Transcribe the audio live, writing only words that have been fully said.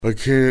I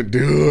can't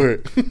do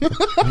it.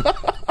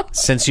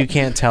 Since you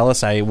can't tell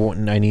us, I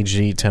need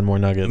you to eat 10 more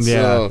nuggets.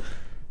 Yeah.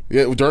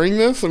 During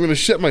this, I'm going to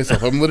shit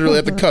myself. I'm literally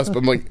at the cusp.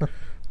 I'm like,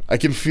 I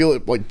can feel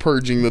it like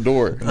purging the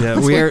door. Yeah,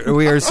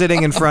 we are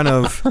sitting in front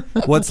of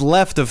what's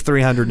left of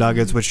 300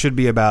 nuggets, which should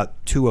be about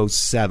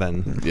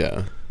 207.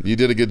 Yeah. You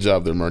did a good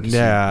job there, Marcus.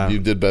 Yeah. You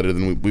did better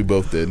than we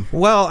both did.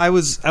 Well, I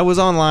was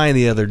online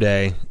the other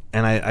day,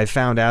 and I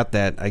found out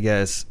that, I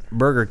guess,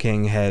 Burger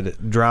King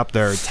had dropped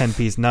their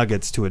 10-piece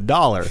nuggets to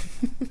 $1.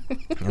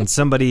 And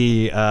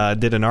somebody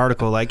did an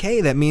article like,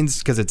 hey, that means,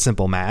 because it's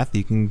simple math,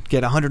 you can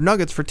get 100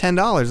 nuggets for $10.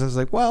 I was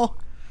like, well,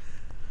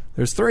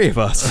 there's 3 of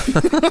us.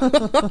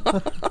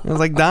 I was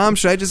like, Dom,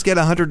 should I just get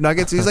 100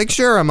 nuggets? He's like,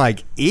 sure. I'm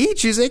like,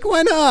 each? He's like,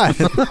 why not?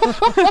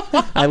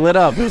 I lit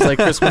up. It was like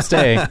Christmas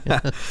Day.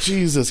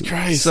 Jesus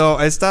Christ. So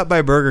I stopped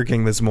by Burger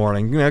King this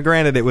morning. Now,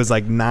 granted, it was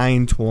like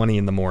 9:20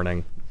 in the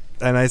morning.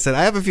 And I said,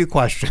 I have a few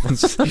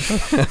questions.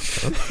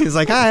 He's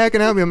like, hi, I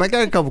can help you. I'm like, I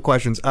got a couple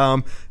questions.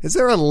 Is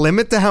there a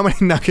limit to how many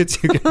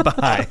nuggets you can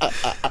buy?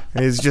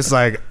 And he's just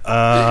like,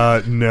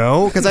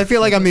 no. Because I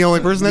feel like I'm the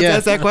only person that's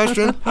asked that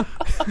question.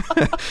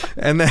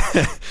 And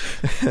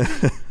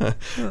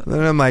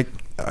then I'm like,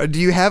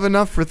 do you have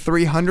enough for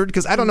 300?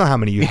 Because I don't know how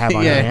many you have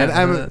on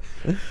hand.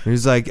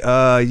 He's like,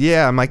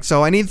 yeah. I'm like,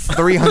 so I need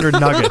 300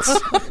 nuggets.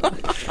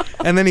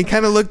 And then he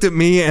kind of looked at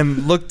me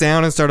and looked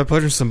down and started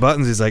pushing some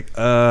buttons. He's like,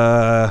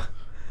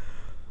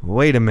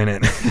 wait a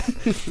minute.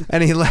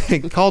 And he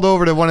like called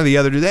over to one of the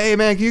other dudes. Hey,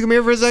 man, can you come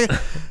here for a second?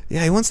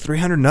 Yeah, he wants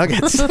 300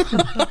 nuggets.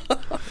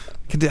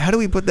 How do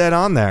we put that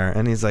on there?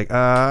 And he's like,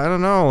 I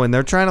don't know. And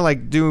they're trying to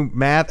like do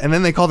math. And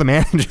then they call the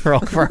manager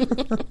over.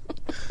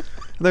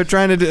 They're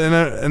trying to do,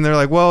 and they're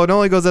like, well, it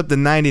only goes up to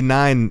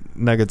 99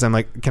 nuggets. I'm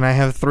like, can I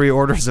have 3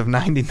 orders of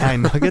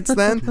 99 nuggets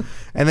then?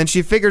 And then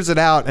she figures it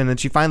out, and then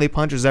she finally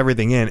punches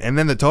everything in, and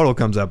then the total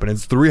comes up, and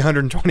it's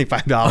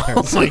 $325.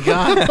 Oh my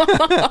God.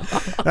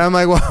 And I'm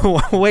like,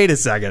 well, wait a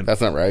second.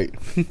 That's not right.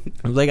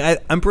 I'm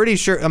like, I'm pretty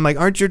sure. I'm like,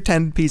 aren't your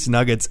 10-piece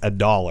nuggets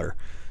 $1?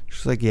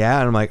 She's like, yeah.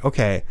 And I'm like,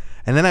 okay.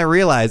 And then I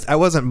realized I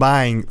wasn't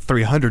buying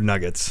 300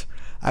 nuggets.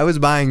 I was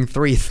buying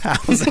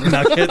 3,000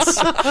 nuggets.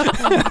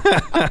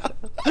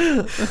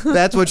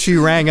 That's what she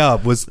rang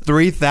up, was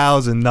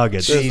 3,000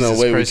 nuggets. There's no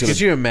way we Could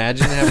you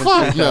imagine having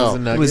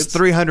 3,000 nuggets? It was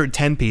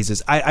 310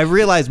 pieces. I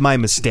realized my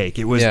mistake.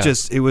 It was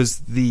it was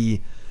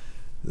the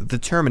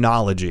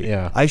terminology.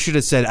 Yeah. I should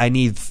have said I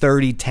need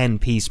 30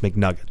 10-piece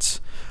McNuggets.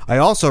 I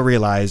also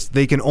realized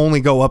they can only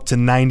go up to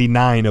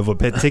 99 of a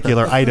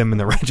particular item in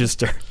the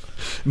register.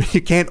 You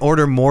can't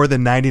order more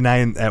than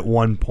 99 at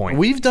one point.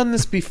 We've done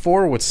this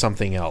before with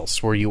something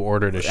else where you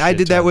ordered a shit I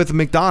did that ton. with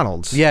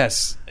McDonald's.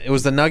 Yes. It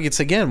was the nuggets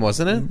again,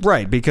 wasn't it?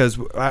 Right, because,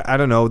 I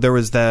don't know, there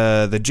was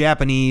the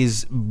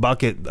Japanese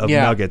bucket of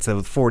nuggets that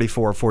was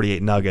 44,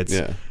 48 nuggets.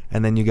 Yeah.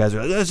 And then you guys were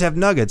like, let's have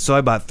nuggets. So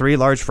I bought 3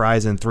 large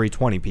fries and 3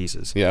 20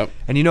 pieces. Yep.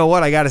 And you know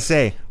what? I got to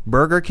say,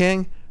 Burger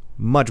King,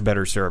 much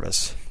better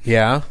service.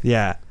 Yeah.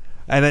 Yeah.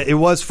 And it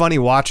was funny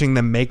watching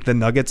them make the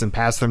nuggets and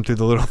pass them through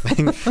the little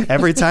thing.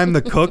 Every time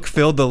the cook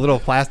filled the little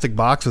plastic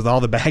box with all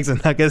the bags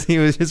of nuggets, he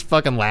was just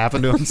fucking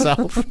laughing to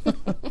himself.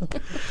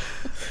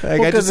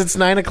 Because it's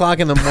 9 o'clock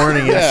in the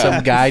morning and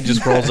some guy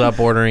just rolls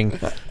up ordering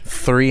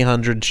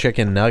 300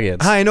 chicken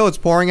nuggets. I know it's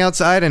pouring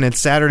outside and it's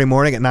Saturday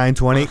morning at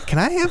 9:20. Can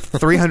I have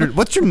 300?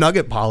 What's your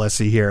nugget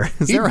policy here?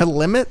 Is there a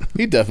limit?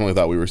 He definitely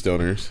thought we were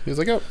stoners. He was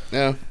like, oh,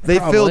 yeah. They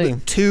Probably.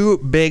 filled 2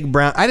 big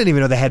brown... I didn't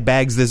even know they had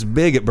bags this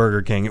big at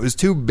Burger King. It was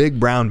 2 big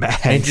brown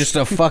bags. And just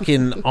a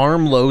fucking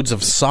armloads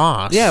of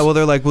sauce. Yeah, well,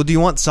 they're like, well, do you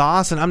want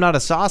sauce? And I'm not a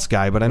sauce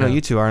guy, but I know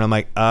you two are. And I'm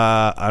like,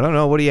 I don't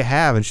know. What do you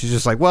have? And she's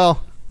just like,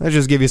 well... Let's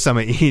just give you some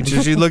of each.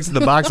 And she looks at the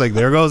box like,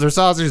 there goes her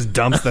sauce. And just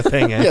dumps the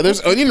thing in. Yeah, there's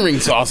onion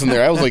ring sauce in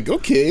there. I was like,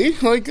 okay.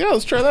 Like, yeah,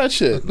 let's try that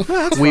shit.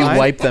 We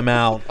wiped them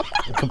out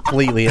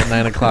completely at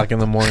 9 o'clock in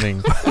the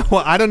morning.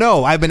 Well, I don't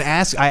know. I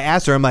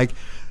asked her, I'm like,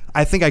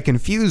 I think I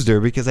confused her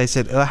because I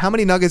said, how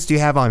many nuggets do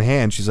you have on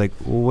hand? She's like,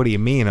 well, what do you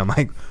mean? I'm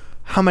like,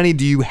 how many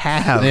do you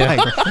have? Yeah.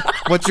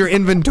 Like, what's your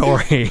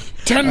inventory?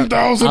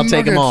 10,000 I'll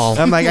take them all.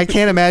 I'm like, I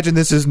can't imagine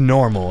this is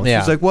normal. Yeah.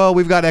 She's like, well,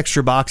 we've got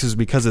extra boxes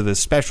because of this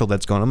special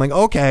that's going on. I'm like,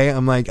 okay.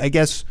 I'm like, I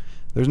guess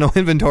there's no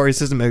inventory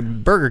system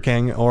at Burger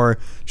King, or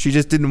she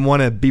just didn't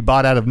want to be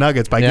bought out of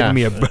nuggets by giving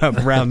me a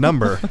round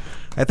number.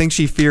 I think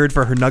she feared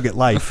for her nugget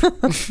life.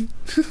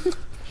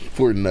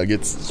 Poor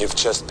nuggets. You've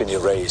just been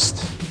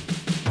erased.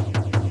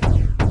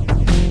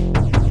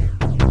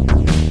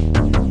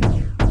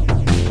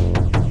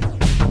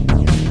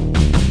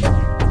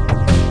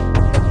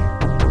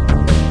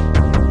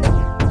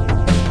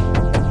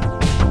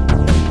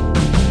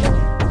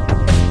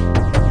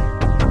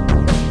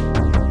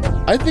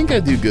 I think I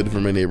do good for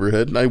my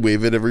neighborhood. I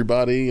wave at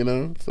everybody, you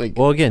know? It's like,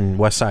 Well, again,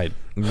 West Side.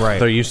 Right.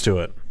 They're used to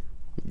it.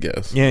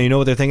 guess. Yeah, you know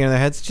what they're thinking in their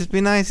heads? Just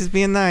be nice. He's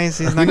being nice.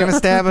 He's not going to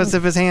stab us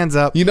if his hand's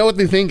up. You know what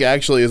they think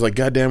actually is like,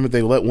 God damn it,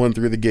 they let one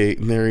through the gate,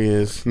 and there he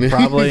is.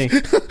 Probably.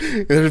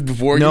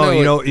 Before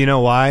No, you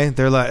know why?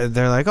 They're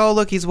like, oh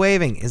look, he's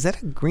waving. Is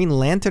that a Green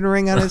Lantern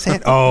ring on his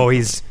hand? Oh,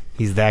 he's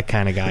He's that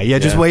kind of guy. Yeah,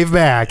 just wave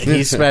back.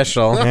 He's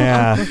special.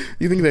 Yeah.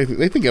 You think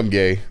they think I'm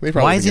gay? They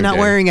probably Why is he think I'm not gay.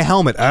 wearing a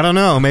helmet? I don't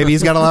know. Maybe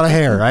he's got a lot of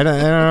hair. I don't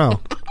know.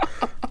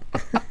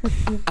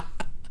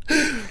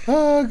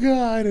 Oh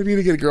God, I need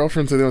to get a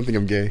girlfriend so they don't think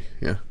I'm gay.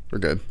 Yeah, we're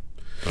good.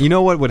 You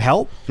know what would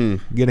help?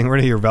 Getting rid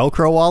of your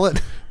Velcro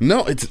wallet?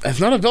 No, it's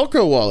not a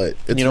Velcro wallet.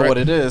 It's You know what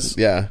it is?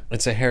 Yeah,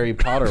 It's a Harry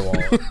Potter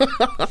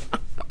wallet.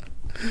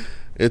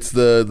 it's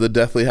the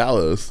Deathly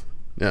Hallows.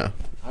 Yeah.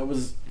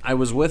 I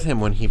was with him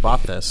when he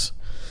bought this.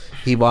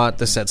 He bought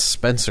this at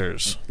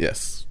Spencer's.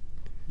 Yes.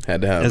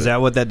 Had to have Is it.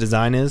 that what that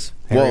design is?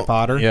 Harry Well,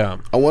 Potter? Yeah.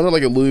 I wanted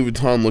like a Louis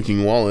Vuitton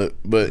looking wallet,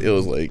 but it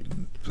was like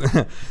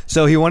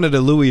So he wanted a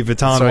Louis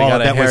Vuitton So he wallet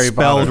got a that was Harry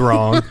spelled Potter.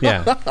 wrong.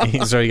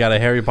 Yeah. So he got a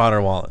Harry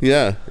Potter wallet.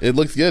 yeah, it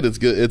looks good. It's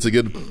good. It's a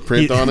good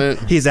print on it.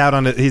 He's out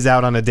on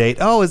a date.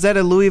 Oh, is that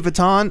a Louis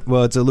Vuitton?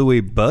 Well, it's a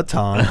Louis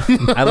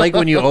Vuitton. I like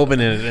when you open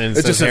it and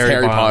It just says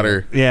Harry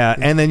Potter. Yeah,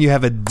 and then you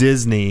have a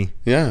Disney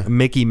Yeah.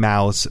 Mickey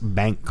Mouse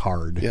bank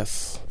card.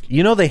 Yes.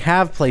 You know they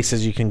have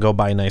places you can go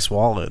buy nice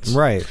wallets.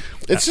 Right.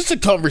 It's just a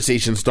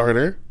conversation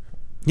starter.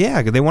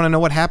 Yeah, 'cause they want to know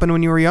what happened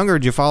when you were younger.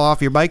 Did you fall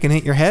off your bike and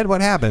hit your head? What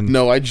happened?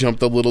 No, I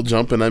jumped a little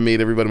jump and I made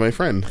everybody my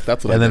friend.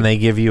 That's what I And then did. they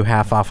give you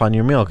half off on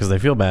your meal because they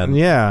feel bad.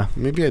 Yeah.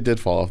 Maybe I did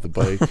fall off the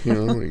bike. You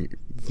know, like,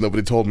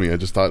 nobody told me. I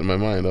just thought in my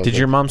mind. I was Did like,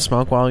 your mom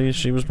smoke while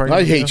she was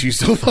pregnant? I hate you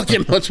so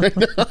fucking much right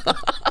now.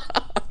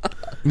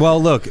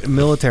 Well, look,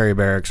 military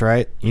barracks,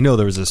 right? You know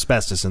there was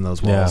asbestos in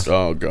those walls.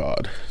 Oh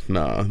God,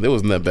 nah, it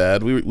wasn't that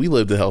bad. We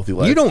lived a healthy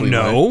life. You don't clean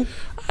know.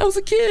 life. I was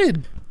a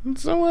kid,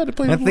 so I had to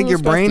play. I with think your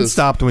brain asbestos.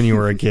 stopped when you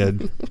were a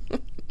kid.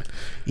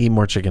 Eat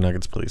more chicken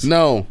nuggets, please.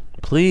 No,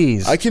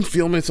 Please. I can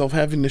feel myself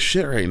having to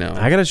shit right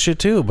now. I got a shit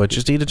too, but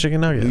just eat a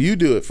chicken nugget. You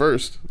do it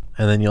first.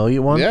 And then you'll eat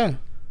one? Yeah.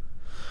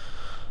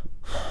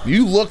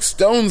 You look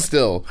stoned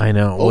still. I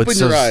know. Open What's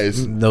your those,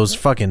 eyes. Those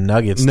fucking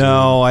nuggets.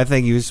 No, I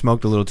think you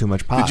smoked a little too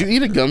much pot. Did you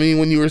eat a gummy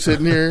when you were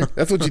sitting here?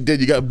 That's what you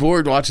did. You got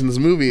bored watching this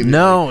movie. And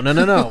No.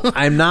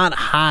 I'm not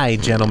high,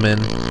 gentlemen.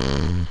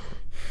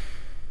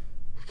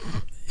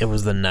 It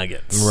was the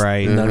nuggets.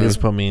 Right. Nuggets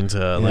put me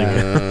into like.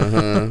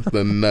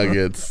 the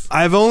nuggets.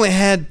 I've only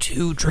had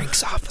 2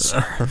 drinks,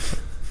 officer.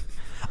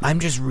 I'm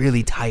just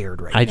really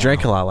tired right now. I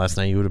drank a lot last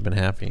night. You would have been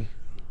happy.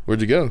 Where'd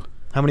you go?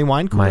 How many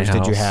wine coolers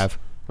did you house.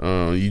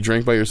 have? You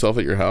drank by yourself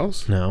at your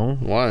house? No.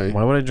 Why?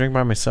 Why would I drink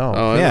by myself?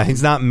 Oh, I Yeah, know.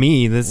 he's not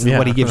me. This is Yeah.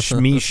 what he gives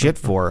me shit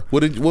for.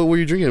 What were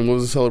you drinking? What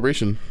was the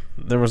celebration?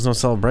 There was no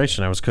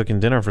celebration. I was cooking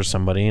dinner for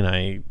somebody, and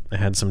I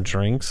had some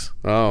drinks.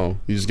 Oh,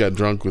 you just got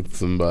drunk with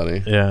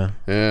somebody. Yeah.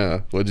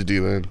 Yeah. What'd you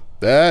do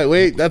then?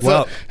 Wait, that's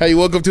Well- how you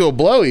woke up to a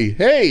blowy.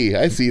 Hey,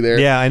 I see there.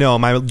 Yeah, I know.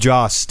 My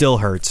jaw still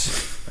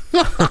hurts.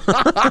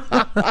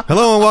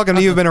 Hello and welcome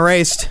to You've Been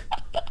Erased,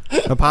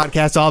 a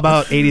podcast all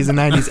about 80s and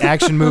 90s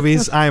action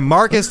movies. I am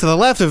Marcus to the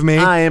left of me.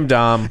 I am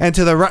Dom. And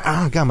to the right...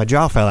 Oh, God, my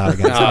jaw fell out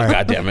again. Sorry. Oh,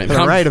 God damn it. To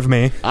the right of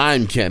me.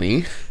 I'm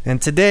Kenny.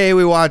 And today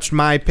we watched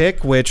my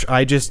pick, which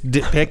I just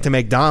picked to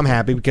make Dom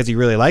happy because he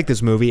really liked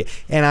this movie,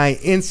 and I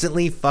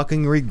instantly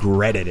fucking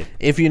regretted it.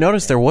 If you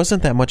notice, there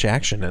wasn't that much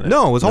action in it.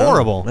 No, it was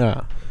horrible.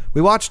 Yeah. We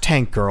watched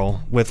Tank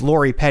Girl with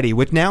Lori Petty,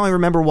 which now I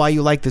remember why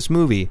you like this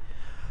movie.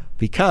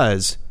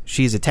 Because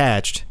she's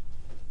attached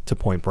to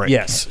Point Break.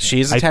 Yes,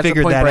 she's attached I figured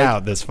to Point that Break.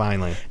 out this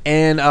finally.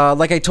 And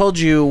like I told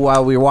you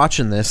while we were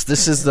watching this,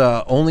 this is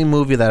the only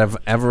movie that I've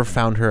ever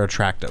found her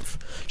attractive.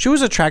 She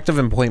was attractive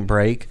in Point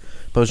Break,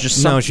 but it was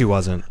just No, she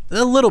wasn't.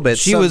 a little bit.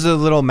 She was a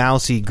little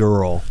mousy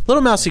girl.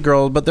 little mousy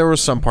girl, but there were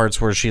some parts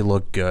where she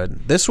looked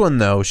good. This one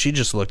though, she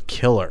just looked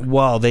killer.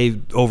 Well, they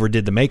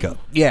overdid the makeup.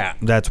 Yeah,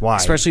 That's why.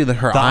 especially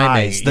her the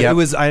eye eyes. make- yep. It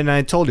was, and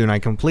I told you, and I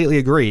completely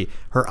agree.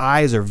 Her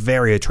eyes are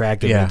very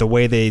attractive. Yeah. And the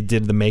way they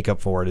did the makeup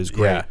for it is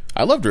great. Yeah.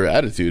 I loved her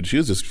attitude. She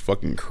was just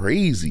fucking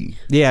crazy.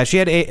 Yeah, she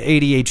had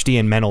ADHD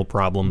and mental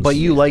problems. But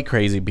you like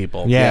crazy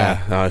people.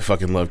 Yeah. I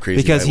fucking love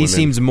crazy Because guy he women.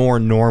 seems more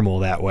normal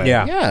that way.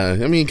 Yeah.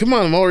 Yeah, I mean, come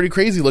on. I'm already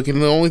crazy looking.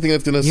 And the only thing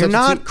that's going to You're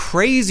not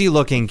crazy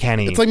looking,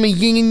 Kenny. It's like my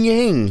yin and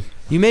yang.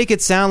 You make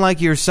it sound like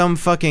you're some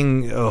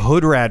fucking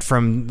hood rat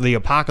from the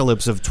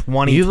apocalypse of You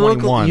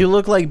 2021.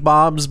 look like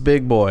Bob's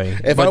Big Boy,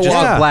 If but I just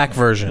walk- a black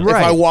version.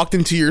 Right. If I walked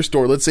into your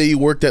store, let's say you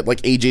worked at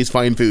like AJ's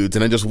Fine Foods,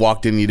 and I just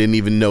walked in, and you didn't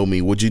even know me.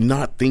 Would you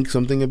not think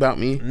something about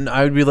me?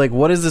 I would be like,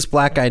 "What is this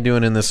black guy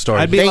doing in this store?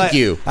 I'd be Thank like-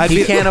 you. I'd He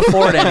be, can't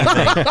afford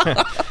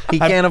anything. He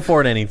can't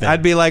afford anything."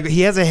 I'd be like,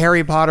 he has a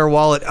Harry Potter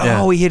wallet.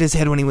 Yeah. Oh, he hit his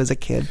head when he was a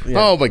kid.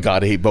 Oh my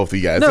god, I hate both of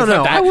you guys. no, It's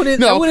not that- I wouldn't.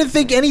 No. I wouldn't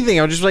think anything.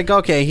 I would just be like,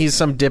 okay, he's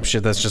some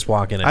dipshit that's just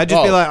walking in. I'd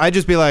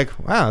just be like,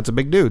 wow, it's a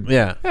big dude.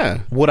 yeah. Yeah.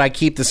 Would I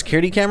keep the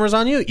security cameras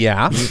on you?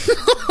 Yeah.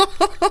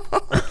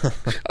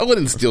 I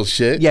wouldn't steal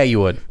shit. Yeah, you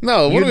would.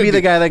 No, what you'd do I be do?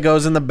 the guy that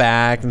goes in the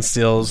back and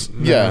steals.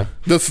 Yeah.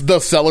 The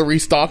celery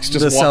stalks just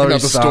The walking celery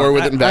out the stalk. store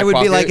with it in back I would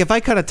pocket. be like, if I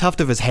cut a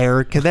tuft of his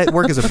hair, could that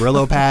work as a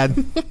Brillo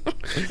pad?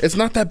 It's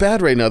not that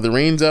bad right now. The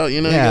rain's out,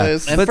 you know, Yeah,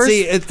 guys. At but first-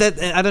 see, it's that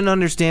I don't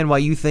understand why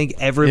you think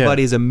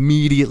everybody's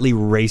immediately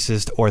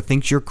racist or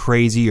thinks you're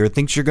crazy or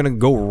thinks you're gonna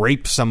go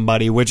rape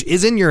somebody, which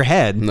is in your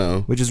head.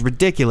 No. Which is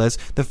ridiculous.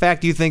 The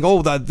fact you think,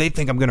 they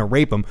think I'm gonna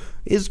rape them,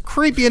 is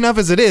creepy enough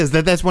as it is.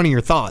 That's one of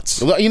your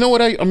thoughts. You know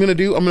what I'm going to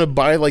do? I'm I'm gonna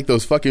buy like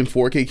those fucking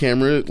 4K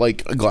camera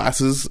like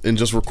glasses and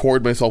just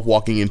record myself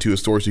walking into a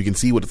store so you can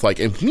see what it's like,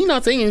 and me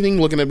not saying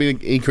anything, looking at me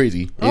ain't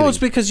crazy. Oh, it's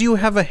because you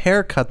have a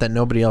haircut that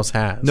nobody else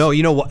has. No,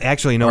 you know what?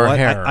 Actually, you know Or what?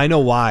 hair. I know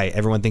why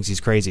everyone thinks he's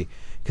crazy.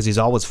 Because he's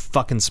always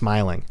fucking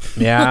smiling.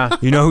 Yeah.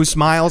 You know who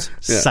smiles?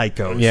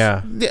 Psychos.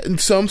 Yeah. Yeah,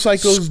 and some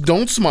psychos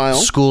don't smile.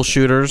 School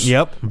shooters.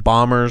 Yep.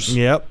 Bombers.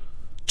 Yep.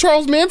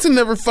 Charles Manson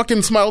never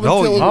fucking smiled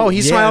until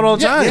he smiled all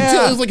the time.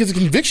 until it was like his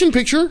conviction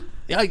picture.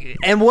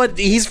 And what?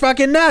 He's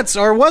fucking nuts,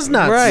 or was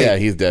nuts. Right. Yeah,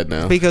 he's dead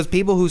now. Because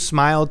people who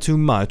smile too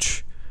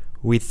much,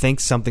 we think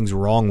something's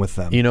wrong with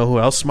them. You know who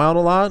else smiled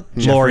a lot?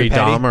 Lori Jeffrey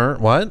Petty. Dahmer.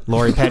 What?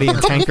 Lori Petty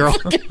and Tank Girl.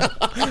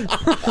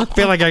 I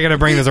feel like I gotta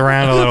bring this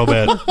around a little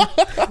bit.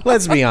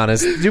 Let's be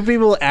honest. Do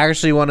people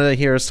actually want to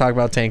hear us talk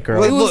about Tank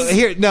Girl? Look,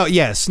 here, no,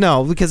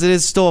 because it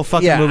is still a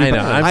fucking movie. I know.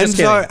 I'm just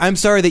sorry. kidding. I'm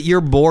sorry that you're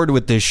bored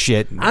with this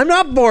shit. I'm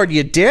not bored,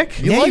 you dick.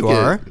 You Yeah, like you it.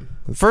 are.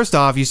 First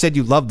off, you said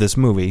you love this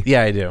movie.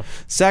 Yeah, I do.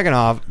 Second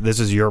off, this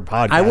is your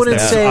podcast. I wouldn't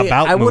that's say.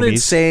 about I wouldn't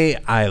movies. say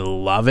I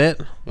love it,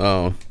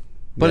 Oh,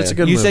 but yeah. it's a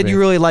good. You movie. said you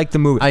really like the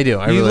movie. I do.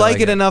 I you really like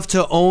like it it. enough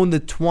to own the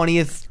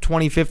 20th,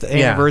 25th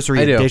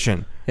anniversary I do.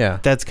 edition. Yeah.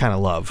 That's kind of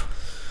love.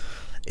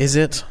 Is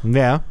it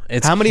Yeah.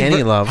 It's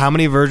Kenny love. How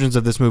many versions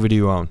of this movie do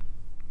you own?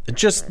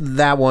 just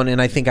that one?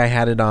 And I think I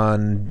had it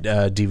on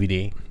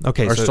DVD.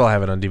 Okay, or so still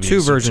have it on DVD. Two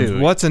so versions. two.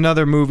 What's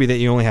another movie that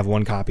you only have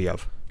one copy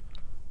of?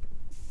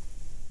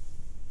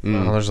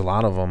 Oh, there's a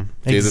lot of them.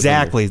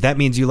 Exactly. That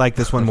means you like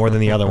this one more than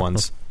the other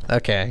ones.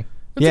 Okay.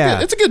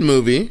 It's a good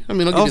movie. I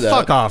mean, I'll give you that.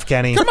 Fuck off,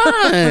 Kenny. Come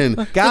on. God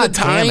For the damn it.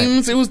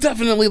 times, it was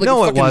definitely like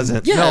No, a it fucking,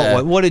 wasn't. Yeah.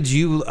 No, what did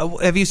you...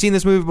 have you seen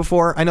this movie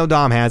before? I know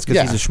Dom has because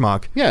Yeah. he's a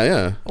schmuck.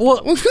 Yeah.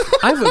 Well,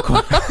 I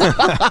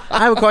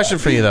have a question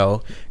for you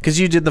though, because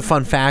you did the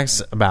fun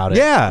facts about it.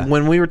 Yeah.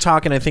 When we were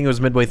talking, I think it was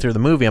midway through the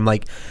movie. I'm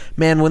like,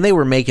 man, when they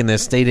were making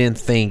this, they didn't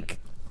think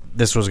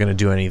this was going to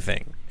do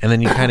anything. And then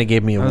you kind of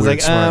gave me a I was weird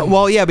like, smirk.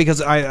 well, yeah,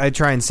 because I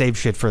try and save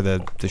shit for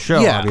the show,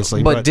 yeah,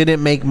 obviously. but did it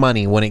make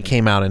money when it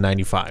came out in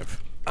 '95?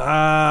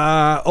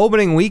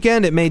 Opening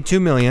weekend, it made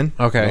 $2 million.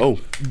 Okay. Oh,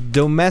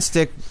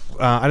 Domestic,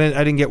 I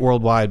didn't get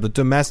worldwide, but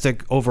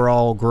domestic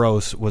overall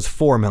gross was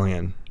 $4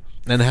 million.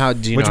 And how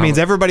do you Which know means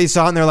how, everybody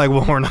saw it and they're like,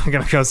 well, we're not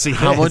going to go see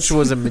how this. much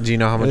was it? Do you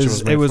know how much it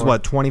was? It was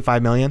what,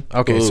 $25 million?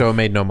 Okay, so it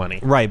made no money.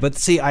 Right, but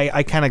see,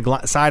 I kind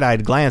of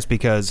side-eyed glanced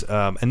because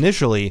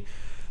initially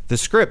the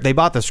script, they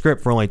bought the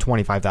script for only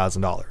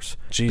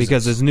 $25,000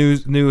 because this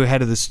new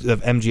head of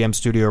MGM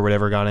Studio or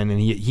whatever got in,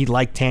 and he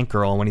liked Tank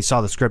Girl, and when he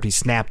saw the script, he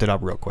snapped it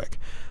up real quick.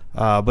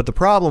 But the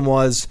problem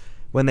was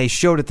when they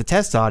showed it to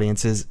test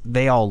audiences,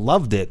 they all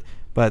loved it,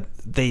 but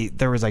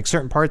there was like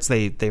certain parts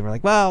they were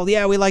like, well,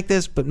 yeah, we like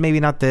this, but maybe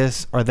not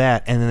this or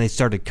that, and then they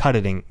started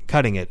cutting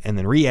it, and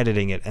then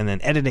re-editing it, and then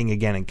editing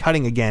again and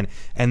cutting again,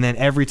 and then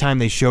every time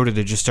they showed it,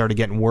 it just started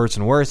getting worse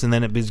and worse, and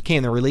then it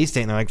became the release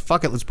date, and they're like,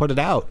 fuck it, let's put it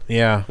out.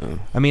 Yeah.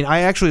 I mean,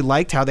 I actually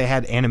liked how they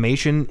had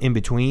animation in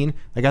between.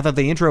 Like, I thought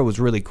the intro was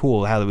really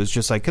cool, how it was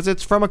just like, because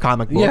it's from a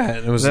comic book Yeah,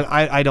 it was- that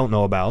I don't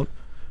know about.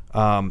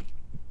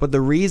 But the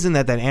reason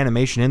that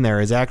animation in there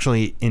is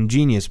actually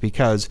ingenious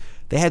because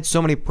they had so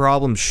many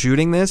problems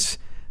shooting this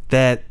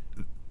that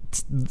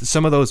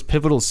some of those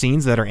pivotal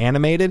scenes that are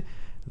animated,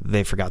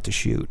 they forgot to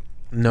shoot.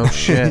 No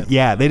shit.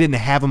 Yeah, they didn't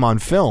have them on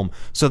film,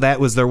 so that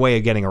was their way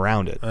of getting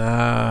around it.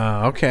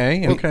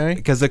 Okay.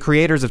 Because the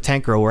creators of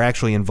Tank Girl were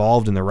actually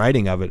involved in the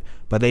writing of it,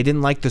 but they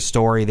didn't like the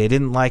story, they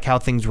didn't like how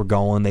things were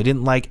going, they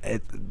didn't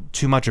like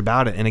too much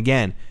about it. And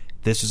again,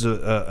 this is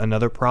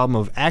another problem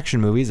of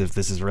action movies, if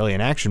this is really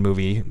an action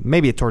movie,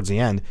 maybe towards the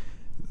end,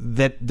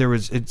 that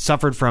it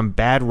suffered from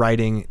bad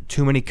writing,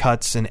 too many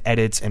cuts and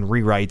edits and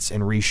rewrites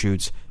and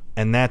reshoots,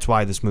 and that's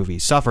why this movie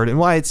suffered, and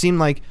why it seemed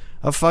like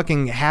a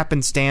fucking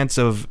happenstance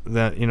of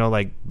the,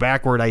 like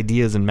backward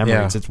ideas and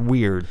memories. Yeah. It's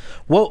weird.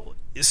 Well,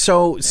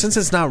 so since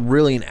it's not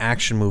really an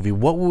action movie,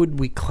 what would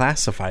we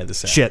classify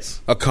this as?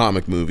 Shit. a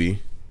comic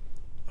movie.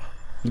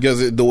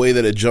 Because the way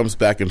that it jumps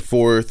back and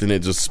forth and it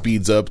just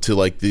speeds up to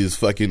like these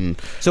fucking...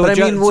 So But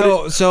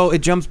it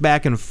jumps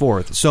back and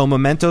forth. So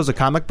Memento's a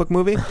comic book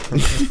movie?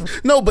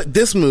 No, but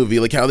this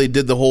movie, like how they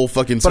did the whole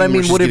fucking scene But I where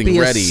mean, she's would it getting be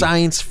ready. a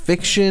science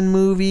fiction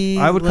movie?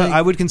 I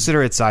would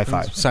consider it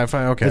sci-fi.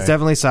 Sci-fi. Okay. It's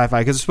definitely sci-fi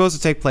because it's supposed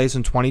to take place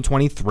in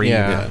 2023.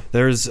 Yeah.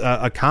 There's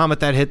a comet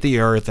that hit the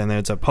Earth, and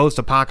it's a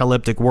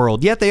post-apocalyptic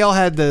world. Yet they all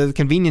had the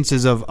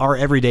conveniences of our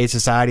everyday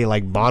society,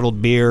 like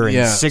bottled beer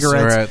and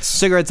cigarettes.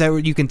 Cigarettes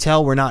that you can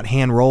tell were not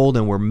hand-rolled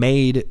and were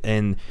made,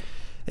 and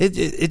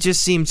it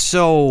just seemed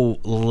so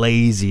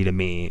lazy to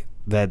me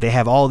that they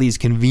have all these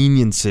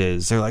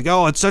conveniences. They're like,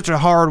 oh, it's such a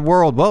hard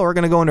world. Well, we're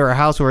going to go into our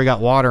house where we got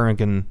water and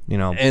can,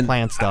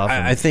 plant stuff.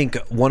 I think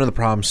one of the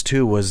problems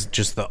too was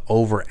just the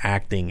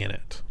overacting in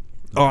it.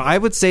 Or I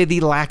would say the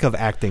lack of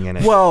acting in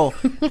it. Well,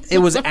 it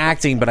was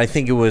acting, but I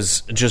think it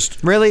was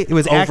just really? It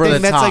was over acting? the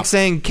That's top. like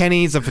saying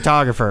Kenny's a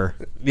photographer.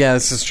 Yeah,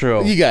 this is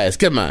true. You guys,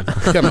 come on.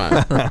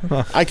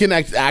 I can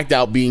act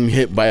out being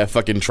hit by a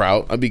fucking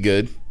trout. I'd be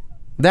good.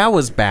 That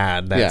was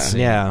bad. That Yeah.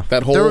 scene. Yeah.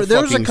 That whole There was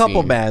a fucking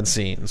couple scene. bad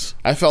scenes.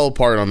 I fell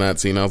apart on that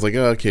scene. I was like,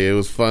 oh, okay, it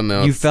was fun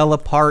now. You fell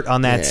apart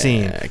on that Yeah,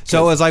 scene. 'cause-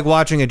 So it was like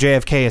watching a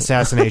JFK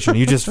assassination.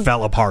 You just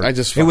fell apart.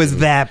 It was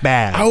that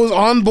bad. I was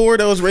on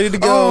board. I was ready to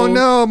go. Oh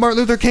no, Martin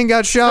Luther King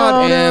got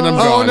shot. And I'm Oh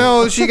gone.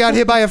 no, she got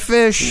hit by a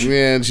fish.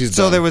 Man, she's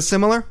So done. there was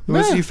similar?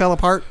 Yeah. You fell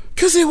apart?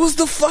 Because it was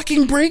the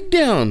fucking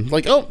breakdown.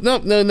 Like, oh, no,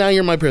 now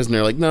you're my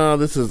prisoner. Like, no,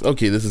 this is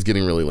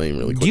getting really lame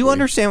really quickly. Do you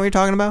understand what you're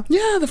talking about?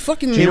 Yeah, the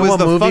fucking... you know what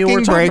movie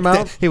we're talking breakdown.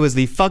 about? It was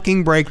the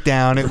fucking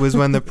breakdown. It was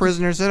when the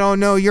prisoner said, "Oh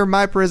no, you're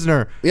my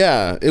prisoner."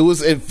 Yeah,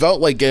 it felt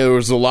like there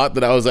was a lot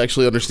that I was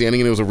actually understanding,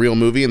 and it was a real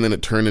movie, and then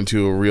it turned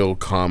into a real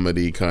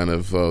comedy kind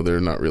of, oh, they're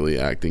not really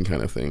acting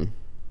kind of thing.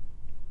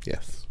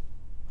 Yes.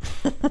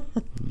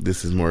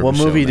 This is more of What a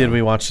show movie now. did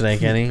we watch today,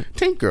 Kenny?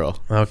 Tank Girl.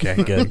 Okay,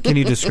 good. Can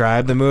you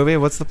describe the movie?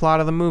 What's the plot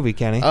of the movie,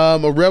 Kenny? A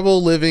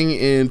rebel living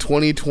in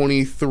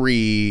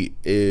 2023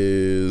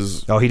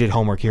 is... Oh, he did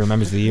homework. He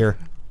remembers the year.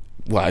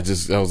 Well, I was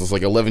just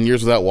like 11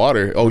 years without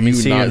water. Oh, me you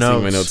see your not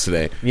seeing my notes. notes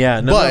today.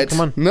 Yeah, no, but, come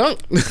on. No.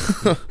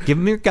 Give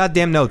him your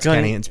goddamn notes, Go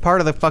ahead. Kenny. It's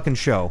part of the fucking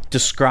show.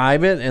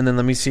 Describe it, and then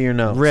let me see your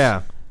notes.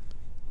 Yeah.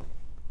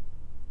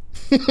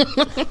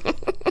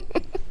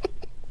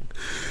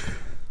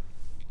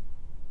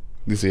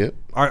 You see it?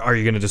 Are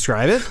you going to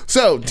describe it?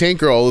 So, Tank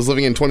Girl is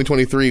living in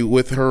 2023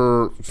 with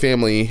her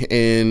family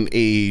in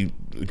a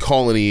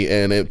colony,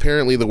 and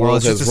apparently the world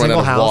it's just has a run out single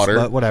of house, water.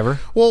 but whatever.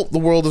 Well, the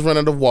world has run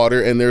out of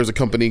water, and there's a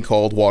company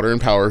called Water and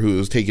Power who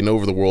is taking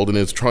over the world and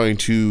is trying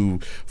to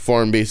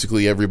farm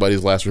basically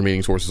everybody's last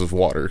remaining sources of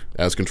water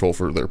as control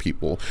for their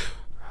people.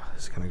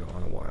 This is going to go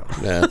on a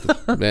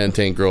while. And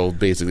Tank Girl,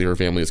 basically her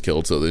family is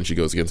killed, so then she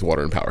goes against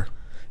Water and Power.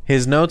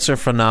 His notes are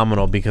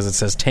phenomenal because it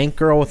says Tank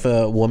Girl with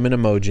a woman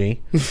emoji.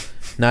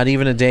 Not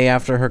even a day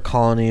after her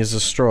colony is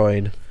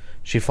destroyed,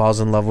 she falls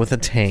in love with a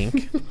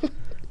tank.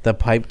 The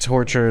pipe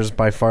torture is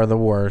by far the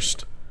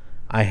worst.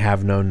 I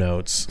have no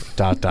notes. ...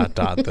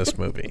 This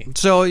movie.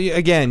 So,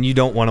 again, you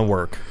don't want to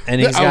work. And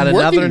he's I'm got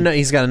another working.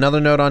 he's got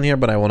another note on here,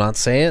 but I will not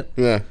say it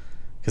Yeah.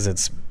 because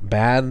it's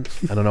bad.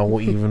 I don't know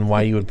even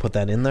why you would put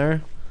that in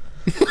there.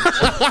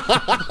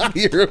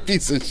 You're a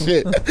piece of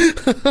shit.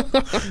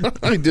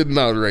 I did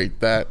not write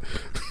that.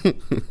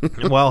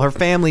 Well, her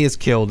family is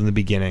killed in the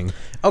beginning.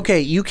 Okay,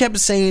 you kept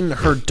saying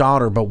her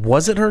daughter, but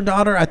was it her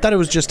daughter? I thought it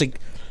was just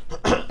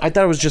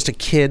a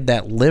kid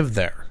that lived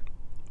there.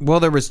 Well,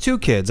 there was two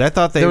kids. I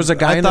thought There was a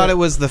guy I in thought the- it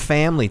was the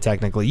family.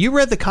 Technically, you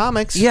read the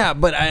comics. Yeah,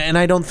 but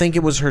I don't think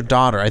it was her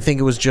daughter. I think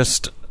it was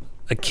just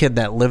a kid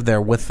that lived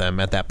there with them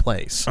at that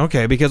place.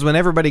 Okay, because when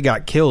everybody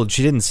got killed,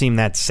 she didn't seem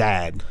that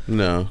sad.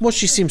 No. Well,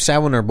 she seemed sad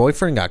when her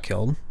boyfriend got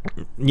killed.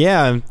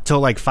 Yeah, until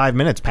like 5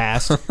 minutes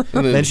passed.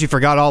 then she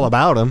forgot all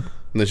about him.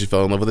 And then she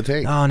fell in love with a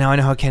tank. Oh, now I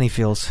know how Kenny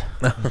feels.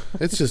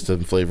 It's just a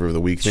flavor of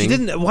the week thing. She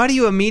didn't. Why do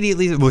you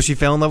immediately? Well, she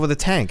fell in love with a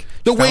tank.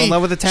 The She fell way in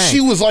love with a tank.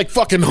 she was like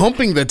fucking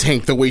humping the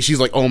tank. The way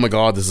she's like, oh my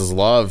god, this is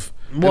love.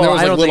 And Well, there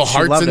was I like don't little think she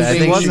hearts loved and it. I She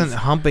think things. wasn't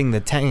humping the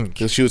tank.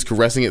 She was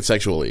caressing it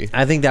sexually.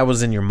 I think that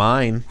was in your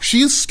mind.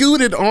 She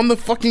scooted on the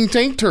fucking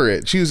tank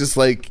turret. She was just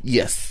like,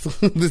 yes,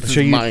 this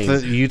So is mine.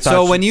 you thought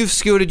So she- when you've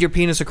scooted your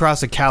penis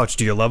across a couch,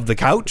 do you love the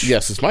couch?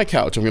 Yes, it's my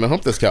couch. I'm gonna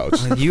hump this couch.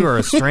 You are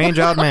a strange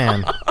odd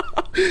man.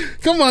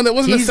 Come on, that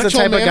wasn't He's a the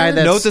sexual type of guy manner.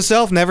 that- Note to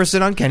self: never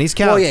sit on Kenny's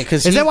couch. Well, yeah,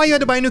 'cause is he- that why you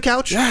had to buy a new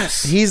couch?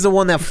 Yes. he's the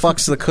one that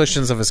fucks the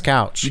cushions of his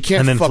couch. You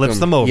can't And then fuck flips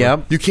them over.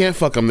 Yep. You can't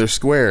fuck them. They're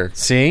square.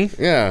 See?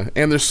 Yeah,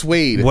 and they're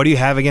suede. What do you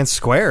have against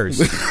squares?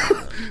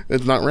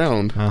 It's not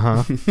round.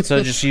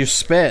 So just you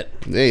spit.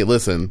 Hey,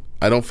 listen,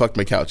 I don't fuck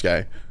my couch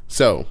guy.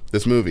 So,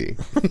 this movie.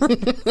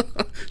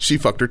 She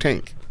fucked her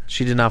tank.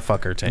 She did not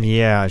fuck her tank.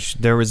 Yeah,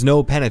 there was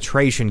no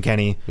penetration,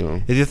 Kenny.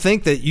 No. If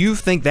you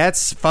think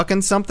that's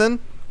fucking something,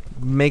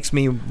 makes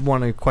me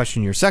want to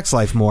question your sex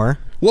life more.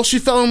 Well, she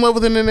fell in love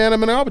with an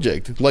inanimate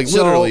object. Like,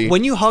 So literally.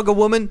 when you hug a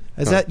woman,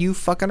 is that you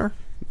fucking her?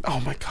 Oh,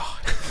 my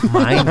God.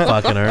 Mind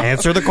fucking her.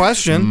 Answer the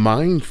question.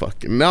 Mind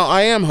fucking. No,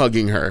 I am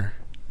hugging her.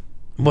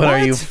 What are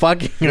you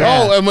fucking her?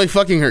 Oh, am I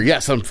fucking her?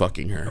 Yes, I'm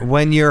fucking her.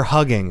 When you're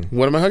hugging.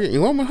 What am I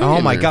hugging? What am I hugging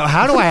Oh my her? god,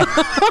 how do I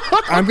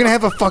I'm gonna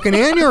have a fucking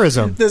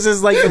aneurysm. This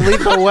is like the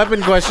lethal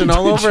weapon question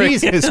all over again.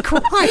 Jesus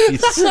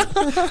Christ.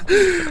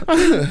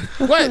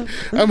 What?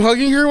 I'm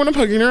hugging her when I'm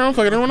hugging her. I'm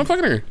fucking her when I'm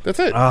fucking her. That's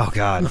it. Oh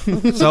god.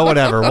 So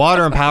whatever.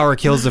 Water and Power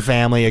kills the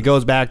family. It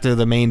goes back to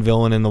the main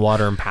villain in the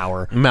Water and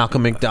Power.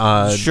 Malcolm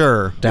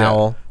Sure.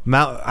 Dowell.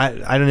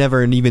 I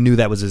never even knew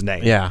that was his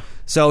name. Yeah.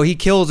 So he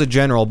kills a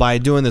general by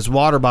doing this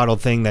water bottle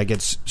thing that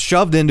gets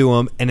shoved into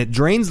him, and it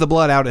drains the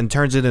blood out and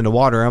turns it into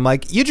water. I'm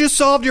like, you just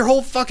solved your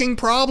whole fucking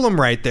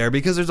problem right there,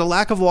 because there's a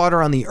lack of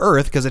water on the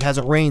Earth because it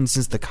hasn't rained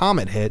since the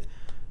comet hit.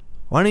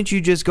 Why don't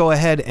you just go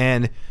ahead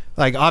and,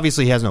 like,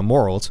 obviously he has no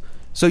morals,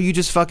 so you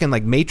just fucking,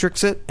 like,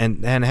 matrix it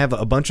and have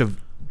a bunch of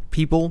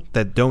people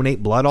that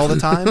donate blood all the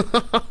time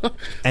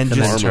and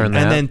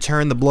then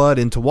turn the blood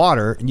into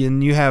water,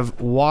 and you have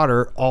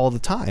water all the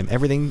time,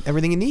 everything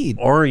you need.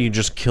 Or you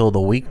just kill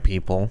the weak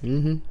people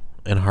and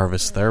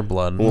harvest their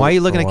blood. Why are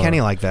you looking at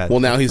Kenny like that? Well,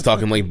 now he's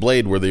talking like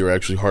Blade, where they were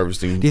actually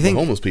harvesting Do you think-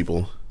 homeless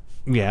people.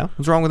 Yeah,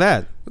 what's wrong with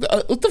that?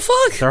 What the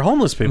fuck? They're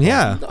homeless people.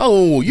 Yeah.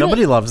 Oh,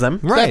 Nobody loves them.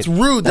 Right. That's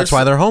rude. That's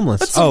why they're homeless.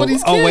 That's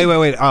somebody's kid.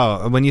 Wait.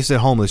 Oh, when you said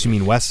homeless, you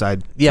mean West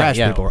Side trash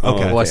people.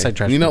 Okay. West Side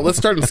trash people. Let's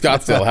start in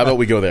Scottsdale. How about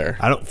we go there?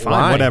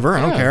 Fine, whatever.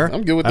 I don't care.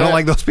 I'm good with I that. don't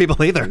like those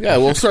people either. Yeah,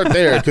 we'll start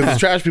there because the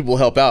trash people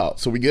help out,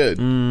 so we good.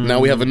 Now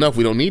we have enough.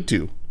 We don't need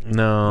to.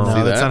 No,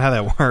 that's not how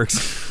that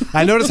works.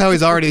 I notice how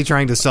he's already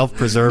trying to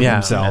self-preserve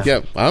himself.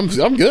 Yeah, I'm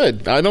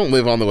good. I don't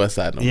live on the West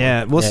Side no more.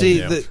 Yeah, we'll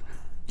see.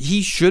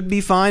 He should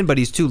be fine, but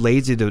he's too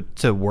lazy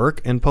to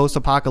work in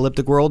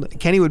post-apocalyptic world.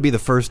 Kenny would be the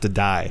first to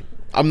die.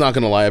 I'm not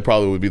going to lie. I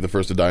probably would be the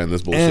first to die in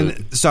this bullshit.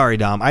 And sorry,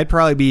 Dom, I'd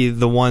probably be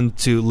the one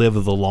to live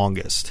the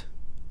longest.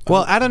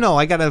 Well, I don't know.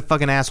 I got a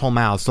fucking asshole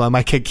mouth, so I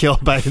might get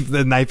killed by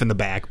the knife in the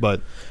back.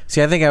 But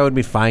see, I think I would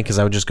be fine because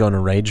I would just go into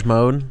rage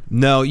mode.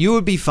 No, you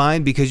would be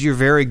fine because you're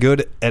very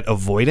good at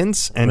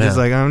avoidance and just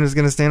like, I'm just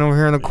going to stand over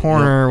here in the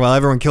corner while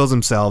everyone kills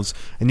themselves,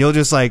 and you'll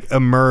just like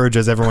emerge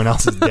as everyone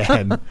else is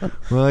dead.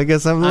 Well, I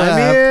guess I'm left.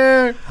 I'm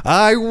here.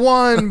 I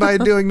won by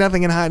doing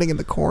nothing and hiding in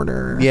the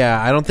corner.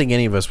 Yeah, I don't think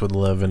any of us would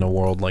live in a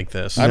world like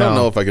this. I don't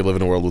know if I could live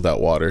in a world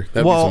without water.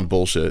 That'd be some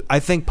bullshit.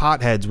 I think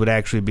potheads would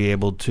actually be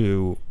able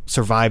to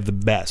survive the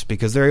best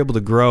because they're able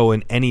to grow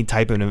in any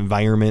type of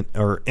environment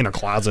or in a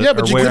closet. Yeah,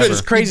 but or wherever.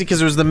 It's crazy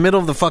because it was the middle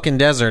of the fucking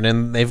desert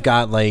and they've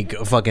got like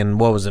a fucking,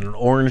 what was it, an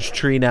orange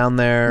tree down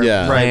there?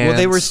 Yeah. Right. Well,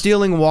 they were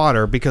stealing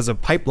water because a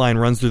pipeline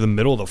runs through the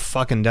middle of the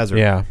fucking desert.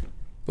 Yeah.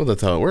 Well,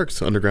 that's how it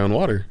works. Underground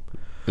water.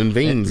 In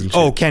veins and shit.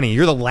 Oh, Kenny,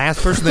 you're the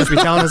last person that should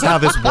be telling us how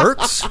this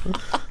works?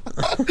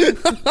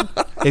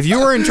 If you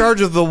were in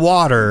charge of the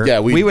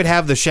water, we would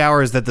have the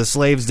showers that the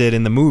slaves did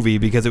in the movie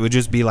because it would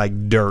just be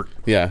like dirt.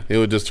 Yeah, it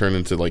would just turn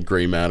into like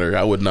gray matter.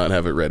 I would not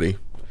have it ready.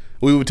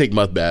 We would take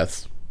mud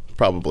baths,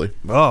 probably.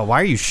 Oh, why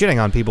are you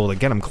shitting on people to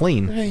get them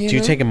clean? Do you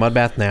take a mud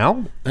bath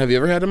now? Have you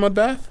ever had a mud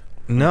bath?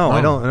 No,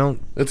 I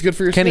don't. It's good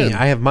for your Kenny, skin.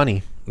 I have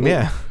money.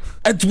 Yeah.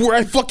 That's where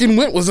I fucking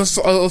went, was a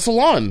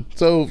salon.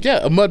 So,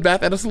 yeah, a mud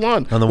bath at a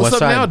salon. On the What's west up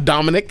side. now,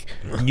 Dominic?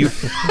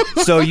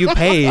 So you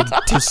paid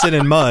to sit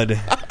in mud.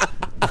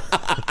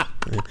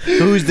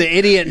 Who's the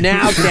idiot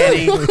now,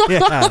 Kenny?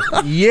 Yeah.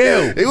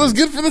 You. It was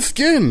good for the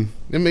skin.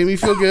 It made me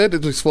feel good.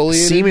 It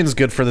exfoliated. Semen's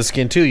good for the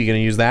skin, too. You going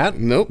to use that?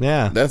 Nope.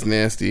 Yeah. That's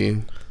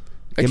nasty.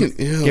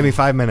 Give me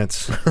 5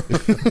 minutes.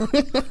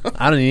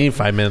 I don't need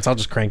 5 minutes. I'll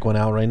just crank one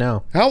out right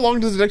now. How long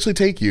does it actually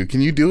take you?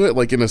 Can you do it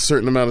like in a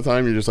certain amount of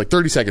time? You're just like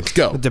 30 seconds,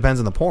 go. It depends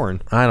on the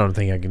porn. I don't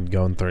think I can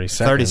go in 30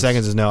 seconds. 30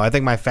 seconds is no. I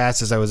think my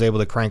fastest I was able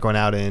to crank one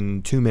out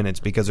in 2 minutes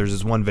because there's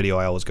this one video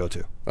I always go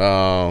to.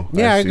 Oh.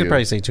 Yeah, I see could it.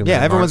 probably say 2 minutes.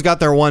 Yeah, everyone's got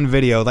their one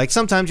video. Like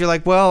sometimes you're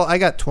like, well, I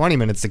got 20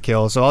 minutes to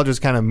kill, so I'll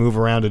just kind of move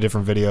around to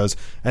different videos.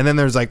 And then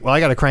there's like, well, I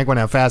got to crank one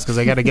out fast because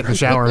I got to get in the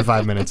shower in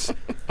 5 minutes.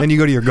 Then you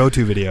go to your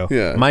go-to video.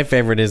 Yeah. My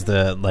favorite is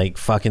the like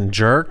fucking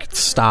jerk,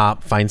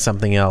 stop, find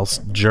something else.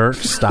 Jerk,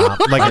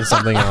 stop, find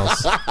something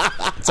else.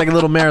 It's like a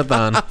little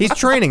marathon. He's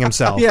training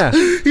himself. Yeah.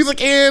 He's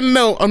like, and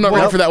no, I'm not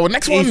ready for that one.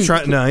 Next one. He's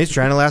trying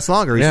to last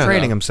longer. He's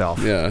training himself.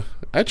 Yeah.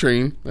 I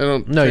train. I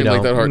don't No, train you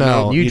like don't. that hard.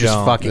 No. You You just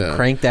don't. fucking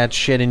crank that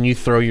shit and you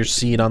throw your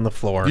seed on the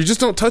floor. You just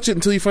don't touch it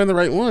until you find the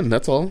right one.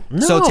 That's all.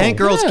 So Tank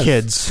Girl's yes.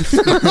 kids.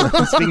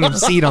 Speaking of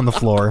seed on the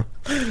floor.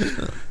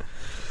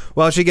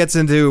 Well, she gets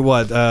into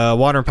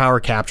water and power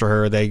capture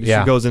her. She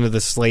goes into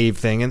the slave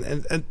thing,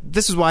 and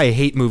this is why I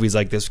hate movies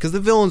like this because the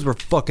villains were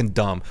fucking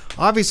dumb.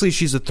 Obviously,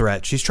 she's a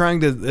threat. She's trying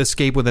to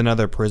escape with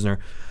another prisoner.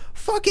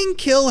 Fucking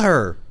kill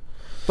her.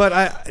 But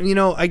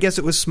I guess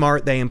it was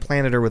smart. They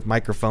implanted her with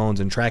microphones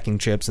and tracking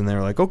chips, and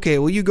they're like, okay,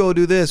 well, you go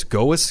do this,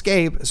 go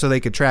escape, so they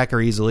could track her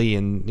easily,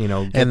 and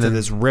get to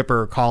this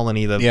Ripper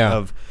colony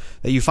that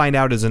you find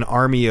out is an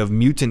army of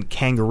mutant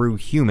kangaroo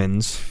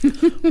humans.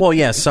 Well,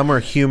 yeah, some are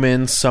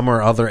humans, some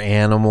are other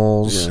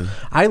animals. Yeah.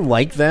 I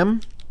like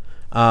them.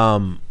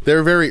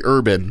 They're very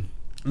urban.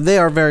 They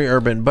are very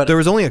urban, but There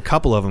was only a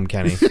couple of them,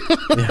 Kenny.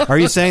 Are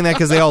you saying that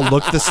because they all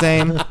look the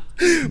same?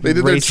 They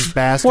did Racist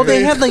bastard. well,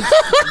 they had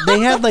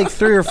like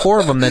 3 or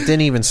 4 of them that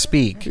didn't even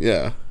speak.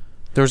 Yeah.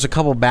 There was a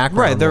couple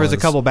background Right, there was a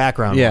ones. couple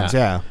background ones,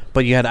 yeah.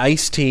 But you had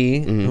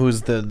Ice-T,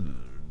 who's the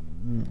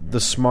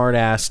smart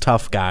ass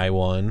tough guy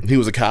one. He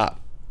was a cop.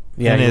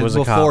 Yeah, and he was a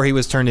before cop. he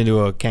was turned into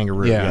a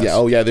kangaroo. Yeah. yes. Yeah.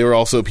 Oh, yeah. They were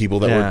also people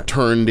that Yeah. were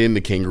turned into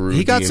kangaroo.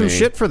 He got some DNA.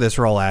 shit for this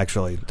role,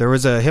 actually. There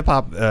was a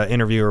hip-hop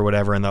interview or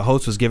whatever, and the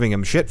host was giving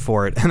him shit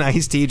for it. And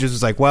Ice-T just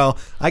was like, well,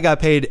 I got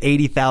paid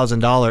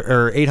 $80,000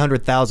 or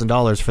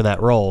 $800,000 for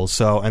that role.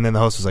 So, and then the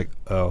host was like,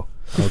 oh,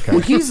 okay.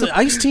 Well,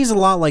 Ice-T's a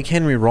lot like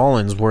Henry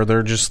Rollins, where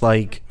they're just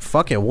like,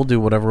 fuck it, we'll do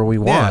whatever we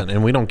want,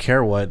 and we don't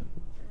care what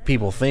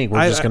people think.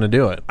 We're just going to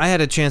do it. I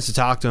had a chance to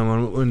talk to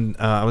him when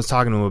I was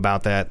talking to him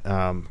about that.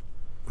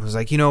 I was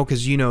like,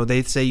 because,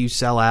 they say you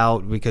sell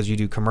out because you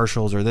do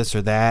commercials or this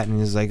or that. And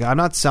he's like, I'm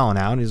not selling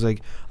out. And he's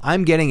like,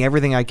 I'm getting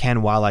everything I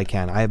can while I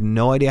can. I have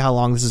no idea how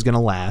long this is going to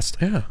last.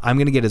 Yeah. I'm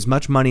going to get as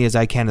much money as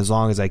I can as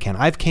long as I can.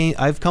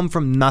 I've come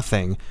from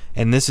nothing,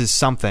 and this is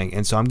something.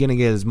 And so I'm going to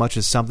get as much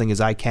as something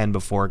as I can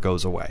before it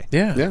goes away.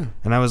 Yeah. Yeah.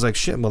 And I was like,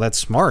 shit, well, that's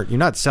smart. You're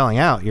not selling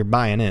out. You're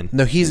buying in.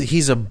 No,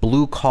 he's a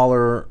blue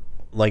collar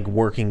like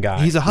working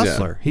guy. He's a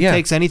hustler. He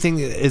takes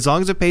anything as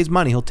long as it pays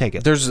money. He'll take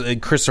it. There's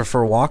Christopher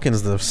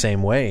Walken's the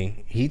same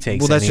way. He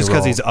takes. Well, that's any just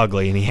because role. he's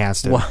ugly and he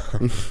has to.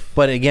 Well,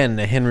 but again,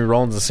 Henry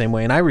Rollins the same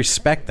way, and I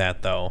respect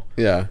that though.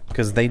 Yeah,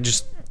 because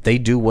they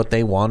do what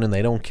they want and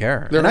they don't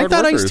care. They're and I hard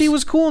thought workers. Ice-T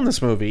was cool in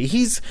this movie.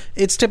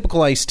 It's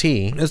typical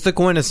Ice-T. It's the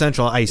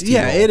quintessential Ice-T.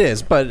 Yeah, role. it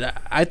is.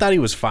 But I thought he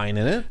was fine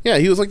in it. yeah.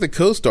 He was like the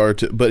co-star,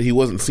 but he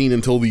wasn't seen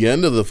until the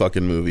end of the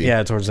fucking movie.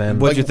 Yeah, towards the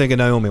end. What'd you think of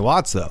Naomi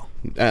Watts, though?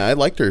 I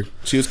liked her.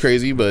 She was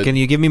crazy, but Can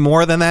you give me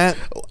more than that?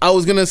 I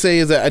was gonna say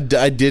is that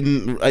I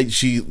didn't.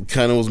 She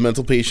kind of was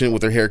mental patient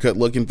with her haircut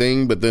looking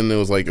thing, but then it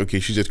was like, okay,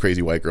 she's just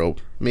crazy white girl,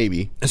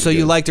 maybe. So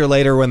you liked her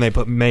later when they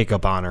put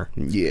makeup on her?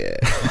 Yeah.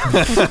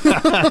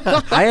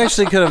 I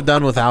actually could have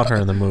done without her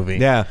in the movie.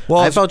 Yeah. Well,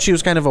 I felt she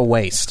was kind of a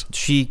waste.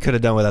 She could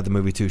have done without the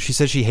movie too. She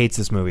says she hates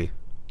this movie.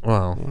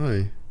 Well,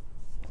 Why?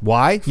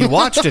 Why? You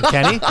watched it,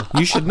 Kenny.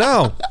 You should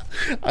know.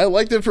 I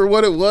liked it for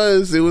what it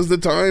was. It was the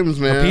times,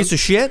 man. A piece of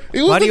shit?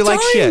 It was Why do the you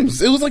like shit?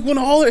 times. It was like when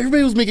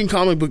everybody was making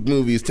comic book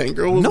movies. Tank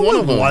Girl was No one one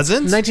of them.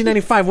 wasn't.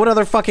 1995. What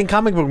other fucking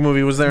comic book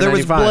movie was there? There in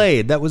was 95?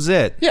 Blade. That was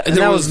it. Yeah, And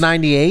there that was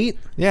 98.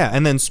 Yeah,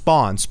 and then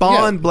Spawn.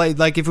 Yeah. Blade.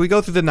 Like, if we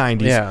go through the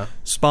 90s, Yeah.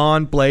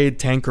 Spawn, Blade,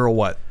 Tank Girl,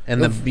 what?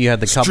 And you had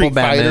the couple Street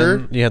Batman.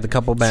 Fighter. You had the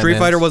couple Batman. Street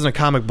Fighter wasn't a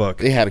comic book,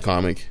 They had a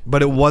comic.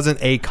 but it wasn't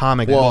a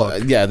comic Well,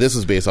 book. yeah, this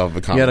was based off of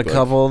a comic You had a book.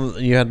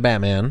 couple. You had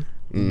Batman.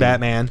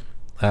 Batman,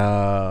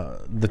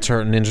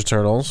 Ninja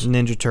Turtles.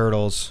 Ninja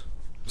Turtles.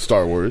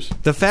 Star Wars.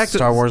 The fact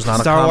Star Wars not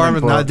a Star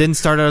comic Wars book. didn't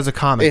start out as a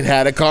comic. It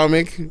had a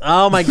comic.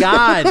 Oh my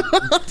God!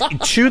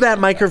 Chew that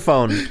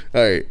microphone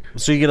All right.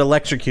 so you get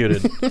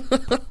electrocuted.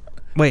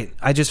 Wait,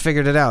 I just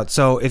figured it out.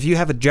 So if you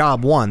have a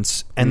job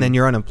once and then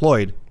you're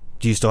unemployed,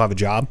 do you still have a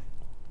job?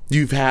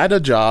 You've had a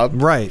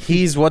job. Right.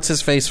 He's what's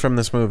his face from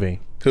this movie?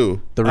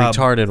 Who? The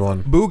retarded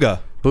one. Booga.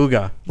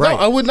 Booga. Right. No,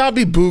 I would not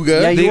be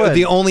Booga. Yeah, you would.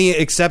 The only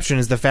exception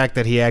is the fact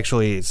that he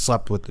actually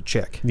slept with the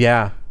chick.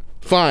 Yeah.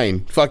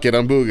 Fine. Fuck it.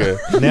 I'm Booga.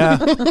 Yeah.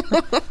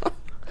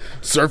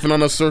 Surfing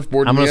on a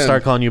surfboard. I'm in gonna the start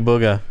end. calling you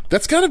Booga.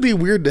 That's gotta be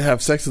weird to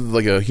have sex with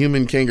like a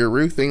human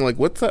kangaroo thing. Like,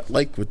 what's that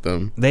like with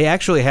them? They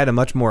actually had a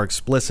much more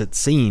explicit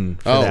scene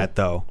for Oh. that,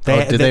 though.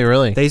 Did they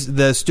really?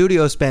 The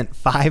studio spent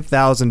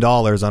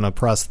 $5,000 on a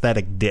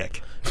prosthetic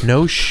dick.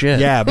 No shit.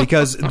 Yeah,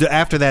 because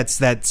after that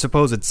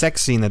supposed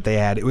sex scene that they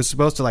had, it was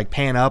supposed to like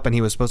pan up, and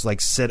he was supposed to like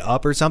sit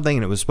up or something,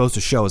 and it was supposed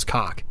to show his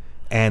cock,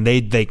 and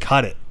they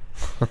cut it.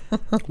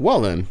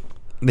 Well then,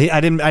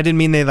 I didn't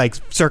mean they like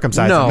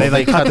circumcised No, him. They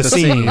like they cut cut the the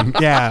scene. scene.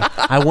 Yeah.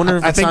 I wonder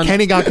if I it's think on,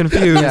 Kenny got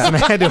confused, and I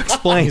had to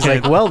explain. He's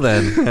it. like, well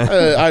then.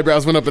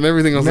 eyebrows went up and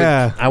everything. I was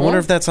Yeah. I wonder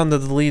if that's on the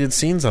deleted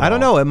scenes. At I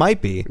don't all. know. It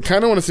might be. like,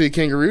 kind of want to see a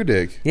kangaroo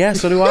dick. Yeah,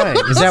 so do I.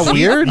 Is that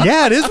weird?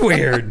 Yeah, it is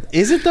weird.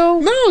 Is it though?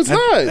 No, it's not.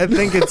 I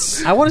think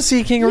it's. I want to see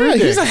a kangaroo. yeah,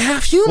 dick. he's a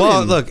half human.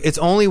 Well, look, it's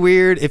only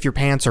weird if your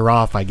pants are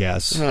off, I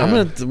guess. I'm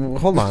gonna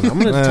hold on. I'm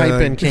gonna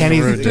type in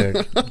kangaroo dick.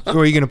 Or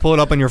are you going to pull it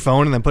up on your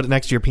phone and then put it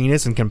next to your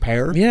penis and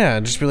compare? Yeah,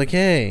 just be like,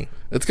 hey.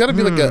 It's got to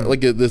be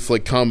this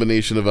like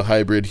combination of a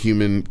hybrid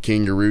human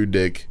kangaroo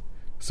dick.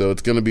 So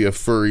it's gonna be a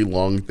furry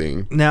long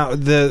thing. Now,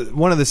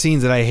 one of the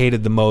scenes that I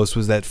hated the most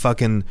was that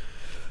fucking.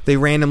 They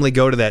randomly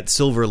go to that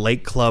Silver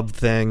Lake Club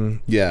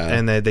thing. Yeah.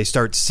 And they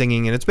start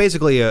singing, and it's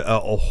basically a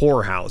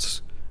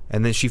whorehouse.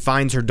 And then she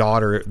finds her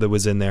daughter that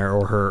was in there,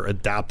 or her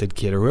adopted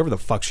kid, or whoever the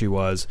fuck she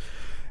was.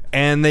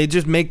 And they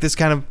just make this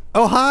kind of,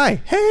 oh, hi,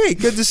 hey,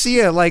 good to see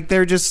you. Like,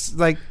 they're just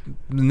like,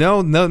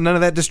 no, none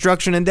of that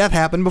destruction and death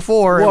happened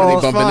before. Well,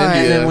 Everything's bumping fine. into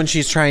And Yeah. then when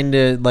she's trying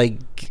to like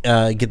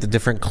get the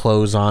different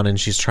clothes on, and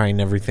she's trying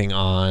everything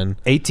on.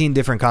 18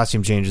 different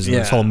costume changes in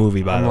this whole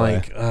movie, by I'm the way.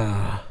 like,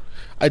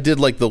 I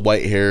did like the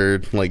white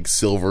haired like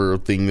silver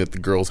thing that the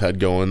girls had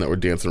going that were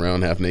dancing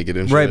around half naked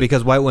and shit. Right,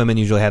 because white women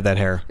usually have that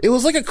hair. it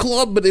was like a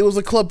club, but it was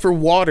a club for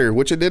water,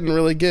 which I didn't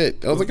really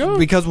get. I was like, oh,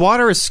 Because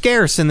water is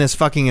scarce in this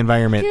fucking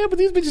environment. yeah, but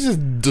these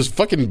bitches just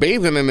fucking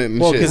bathing in it and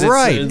Well, shit. 'cause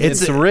Right.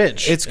 It's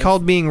rich. It's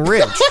called being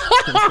rich.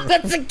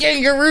 That's a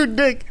kangaroo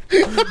dick.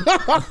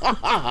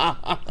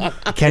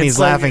 Kenny's It's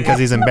like- laughing because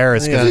he's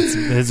embarrassed because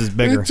his is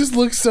bigger. It just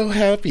looks so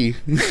happy.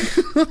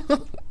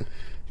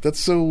 That's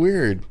so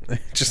weird. It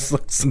just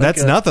looks. Like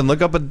That's nothing.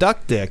 Look up a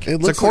duck dick. It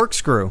It's a looks like-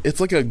 corkscrew. It's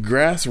like a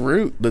grass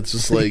root that's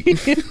just like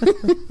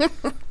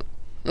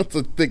that's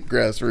a thick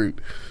grass root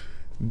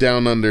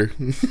down under.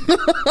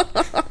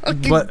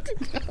 But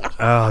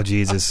oh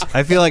Jesus,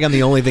 I feel like I'm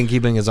the only thing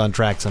keeping us on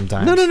track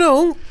sometimes.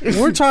 No.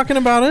 We're talking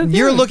about it.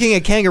 You're looking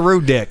at kangaroo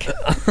dick.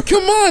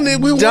 Come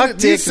on, we Duck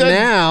wanted- you dick said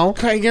now.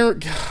 Kangaroo,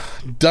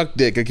 duck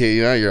dick. Okay,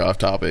 now you're off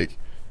topic.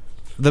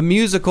 The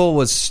musical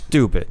was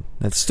stupid.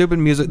 That stupid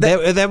music.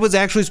 That was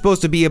actually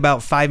supposed to be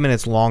about 5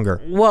 minutes longer.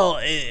 Well,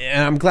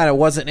 and I'm glad it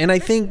wasn't. And I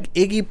think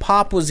Iggy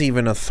Pop was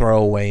even a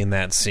throwaway in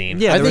that scene.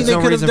 Yeah, I there think was no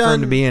they could reason have for done.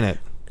 him to be in it.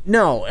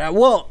 No,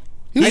 well,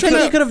 I think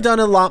they could have done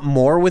a lot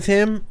more with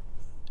him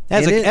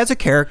As in it. a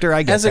character,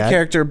 I guess. As a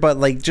character, but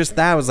like just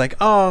that I was like,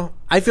 oh,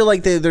 I feel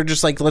like they're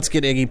just like, let's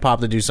get Iggy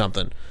Pop to do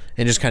something,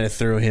 and just kind of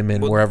threw him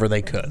in wherever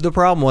they could. The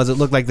problem was it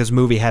looked like this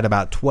movie had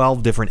about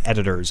 12 different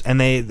editors, and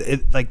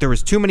there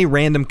was too many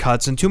random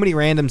cuts and too many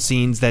random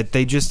scenes that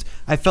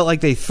I felt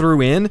like they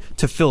threw in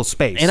to fill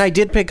space. And I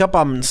did pick up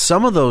on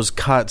some of those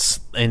cuts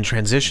and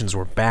transitions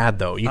were bad,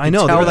 though. I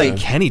know, they were like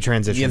Kenny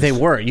transitions. Yeah, they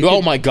were.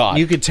 My God.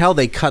 You could tell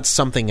they cut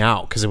something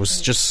out because it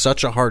was just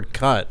such a hard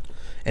cut,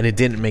 and it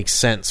didn't make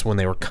sense when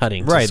they were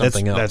cutting to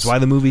something else. That's why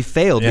the movie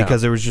failed,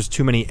 because there was just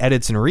too many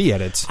edits and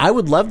re-edits. I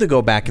would love to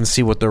go back and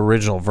see what the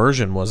original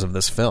version was of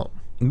this film.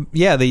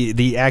 Yeah,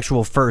 the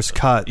actual first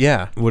cut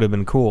would have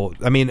been cool.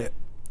 I mean,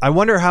 I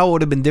wonder how it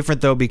would have been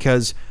different, though,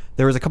 because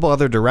there was a couple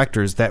other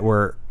directors that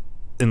were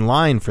in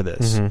line for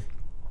this.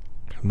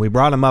 Mm-hmm. We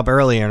brought him up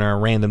earlier in our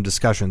random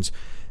discussions.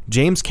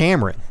 James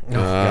Cameron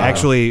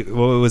actually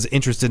was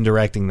interested in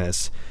directing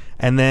this.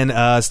 And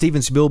then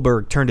Steven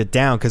Spielberg turned it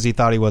down because he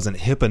thought he wasn't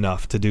hip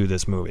enough to do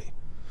this movie.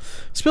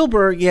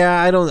 Spielberg,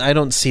 I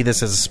don't see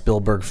this as a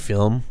Spielberg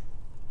film.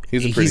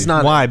 He's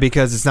not. Why?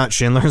 Because it's not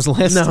Schindler's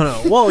List?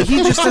 No. Well, he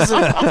just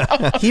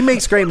doesn't. He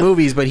makes great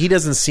movies, but he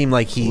doesn't seem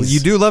like he's. Well, you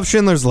do love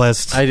Schindler's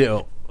List. I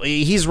do.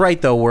 He's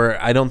right, though,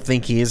 where I don't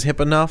think he is hip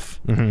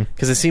enough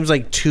because it seems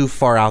like too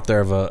far out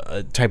there of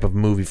a type of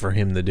movie for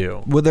him to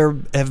do. Would there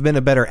have been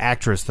a better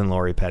actress than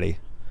Lori Petty?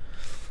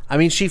 I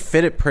mean, she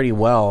fit it pretty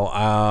well.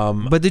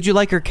 But did you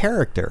like her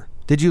character?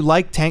 Did you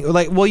like Tank?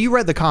 Well, you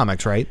read the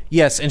comics, right?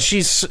 Yes, and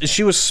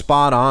she was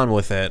spot on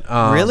with it.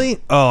 Really?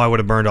 Oh, I would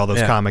have burned all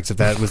those comics if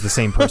that was the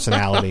same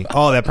personality.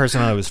 That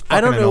personality was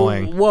fucking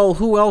annoying. Well,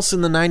 who else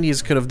in the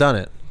 90s could have done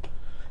it?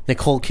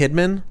 Nicole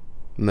Kidman?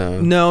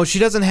 No, she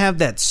doesn't have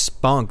that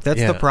spunk.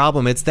 That's the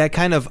problem. It's that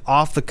kind of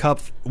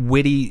off-the-cuff,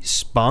 witty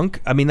spunk.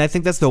 I mean, I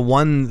think that's the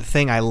one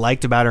thing I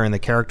liked about her in the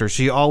character.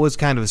 She always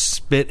kind of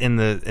spit in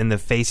the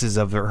faces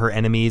of her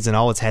enemies and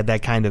always had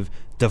that kind of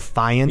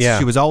defiance. Yeah.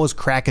 She was always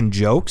cracking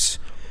jokes.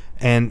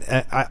 And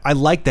I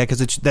like that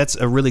because that's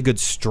a really good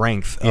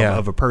strength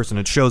of a person.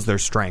 It shows their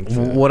strength.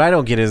 What I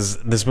don't get is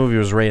this movie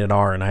was rated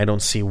R, and I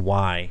don't see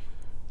why.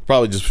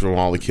 Probably just from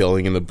all the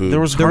killing and the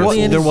boobs. There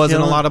wasn't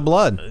a lot of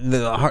blood. And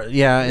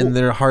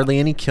there are hardly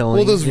any killing.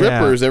 Well, those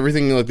rippers,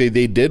 everything like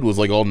they did was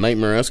like all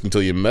nightmare-esque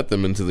until you met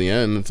them into the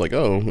end. It's like,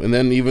 and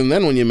then even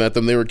then when you met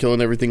them, they were killing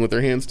everything with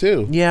their hands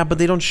too. Yeah, but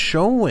they don't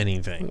show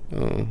anything.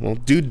 Oh, well,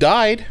 dude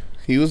died.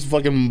 He was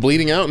fucking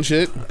bleeding out and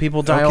shit.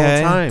 People die all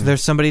the time.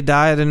 There's somebody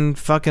died in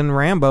fucking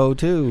Rambo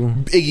too.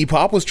 Iggy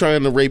Pop was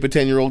trying to rape a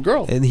 10-year-old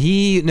girl. And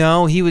he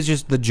was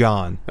just the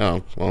John.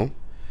 Oh, well.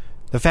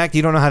 The fact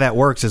you don't know how that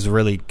works is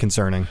really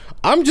concerning.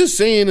 I'm just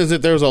saying is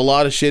that there's a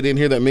lot of shit in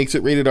here that makes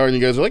it rated R, and you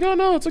guys are like, oh,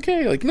 no, it's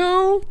okay. Like,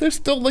 no, there's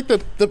still, like,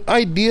 the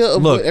idea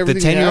of what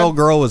everything the 10-year-old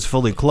girl was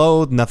fully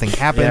clothed. Nothing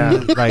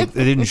happened. Right?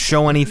 They didn't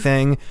show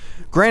anything.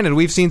 Granted,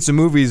 we've seen some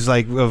movies,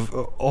 like, of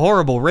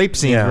horrible rape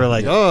scenes where,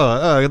 like,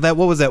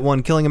 what was that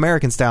one Killing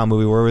American style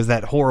movie where it was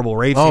that horrible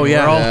rape scene?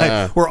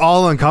 We're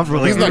all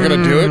uncomfortable. He's not going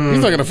to do it.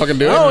 He's not going to fucking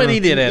do it. Oh, and he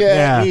did it.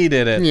 Yeah. He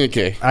did it.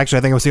 Okay. Actually,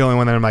 I think I was the only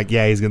one that I'm like,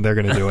 they're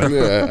going to do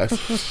it.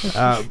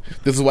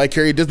 This is why I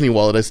carry a Disney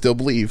wallet. I still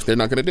believe they're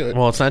not going to do it.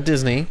 Well, it's not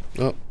Disney.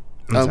 Oh,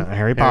 it's not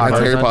Harry Potter.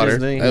 It's Harry Potter.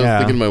 Disney. I was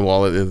thinking my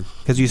wallet is...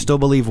 Because you still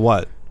believe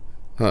what?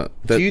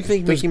 Do you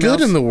think there's Mickey good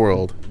Mouse- in the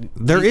world?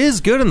 There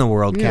is good in the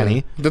world,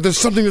 Kenny. That there's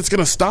something that's going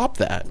to stop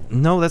that.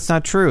 No, that's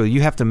not true.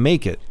 You have to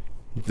make it.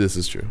 This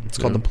is true. It's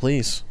called the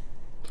police.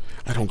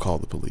 I don't call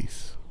the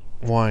police.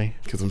 Why?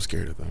 Because I'm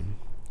scared of them.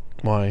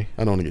 Why?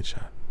 I don't want to get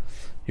shot.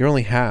 You're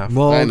only half.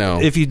 Well, I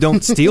know. If you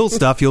don't steal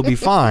stuff, you'll be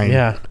fine.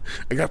 Yeah.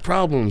 I got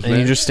problems, And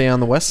man. you just stay on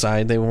the west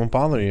side, they won't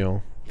bother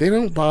you. They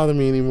don't bother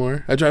me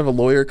anymore. I drive a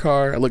lawyer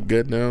car. I look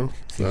good now.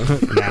 So.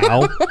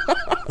 Now?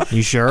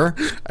 You sure?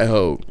 I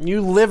hope.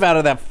 You live out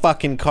of that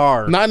fucking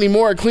car. Not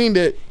anymore. I cleaned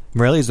it.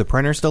 Really? Is the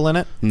printer still in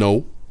it?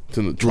 No. It's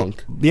in the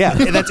trunk. Yeah,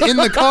 that's in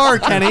the car,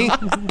 Kenny.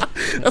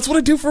 That's what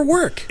I do for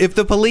work. If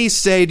the police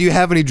say, do you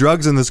have any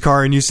drugs in this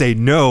car? And you say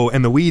no,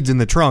 and the weed's in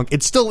the trunk,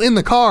 it's still in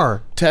the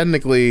car.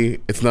 Technically,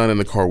 it's not in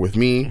the car with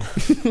me.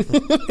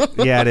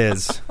 Yeah, it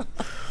is.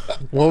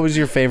 What was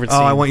your favorite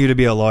scene? Oh, I want you to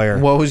be a lawyer.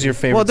 What was your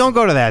favorite Well, don't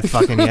go to that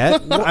fucking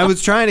yet. I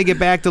was trying to get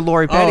back to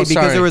Lori Petty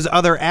because there was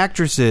other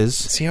actresses.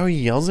 See how he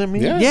yells at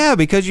me? Yeah,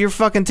 because you're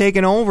fucking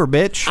taking over,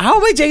 bitch. How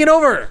am I taking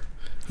over?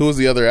 Who was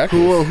the other actor?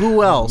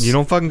 Who else? You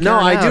don't fucking care. No,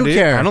 now, I do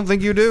care. I don't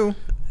think you do.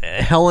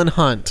 Helen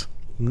Hunt.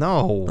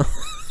 No.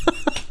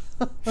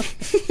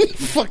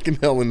 Fucking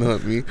Helen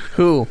Hunt me.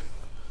 Who?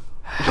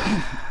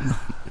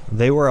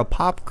 They were a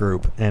pop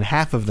group, and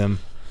half of them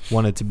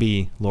wanted to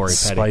be Lori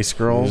Petty. Spice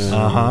Girls.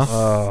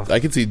 Uh-huh. I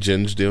could see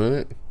Ginge doing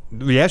it.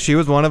 Yeah, she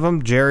was one of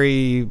them.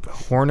 Jerry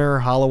Horner,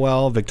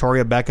 Hollowell,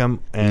 Victoria Beckham,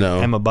 and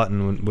Emma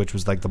Button, which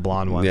was like the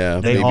blonde one. Yeah,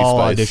 they Baby all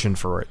Spice. auditioned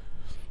for it.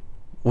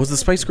 Was the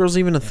Spice Girls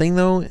even a thing,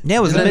 though? Yeah,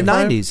 it was in the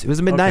mid-90s. It was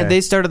the mid-90s. Okay. They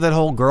started that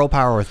whole girl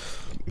power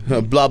with...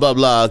 Blah, blah,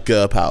 blah,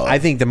 power. I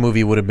think the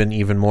movie would have been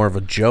even more of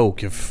a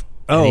joke if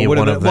any would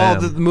one have of been.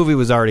 them... Well, the movie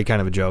was already kind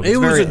of a joke. It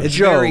was a it's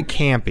joke. very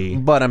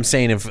campy. But I'm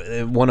saying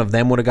if one of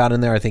them would have got in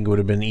there, I think it would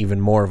have been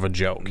even more of a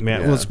joke.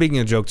 Yeah. Well, speaking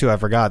of joke, too, I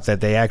forgot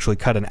that they actually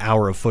cut an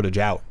hour of footage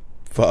out.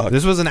 Fuck.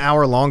 This was an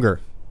hour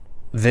longer.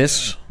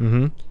 This?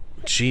 Mm-hmm.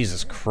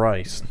 Jesus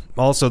Christ.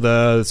 Also,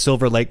 the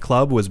Silver Lake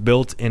Club was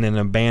built in an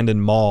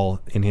abandoned mall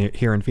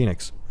here in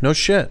Phoenix. No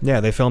shit. Yeah,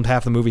 they filmed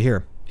half the movie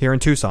here in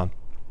Tucson.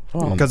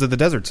 Because of the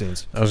desert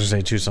scenes. I was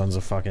going to say Tucson's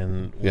a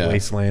fucking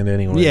wasteland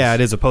anyway. Yeah, it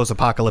is a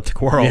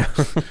post-apocalyptic world.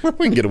 Yeah.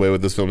 We can get away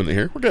with this filming it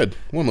here. We're good.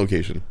 One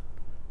location.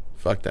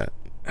 Fuck that.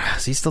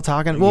 Is he still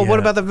talking? Well, what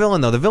about the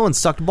villain, though? The villain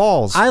sucked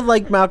balls. I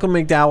like Malcolm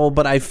McDowell,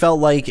 but I felt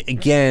like,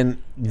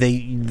 again,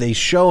 they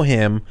show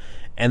him,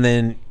 and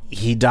then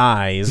he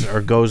dies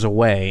or goes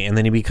away, and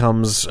then he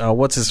becomes,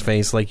 what's his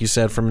face, like you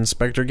said, from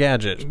Inspector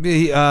Gadget.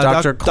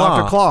 Dr. Claw.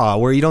 Dr. Claw,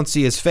 where you don't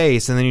see his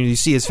face, and then you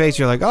see his face,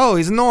 you're like, oh,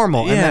 he's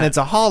normal. Yeah. And then it's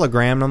a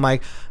hologram, and I'm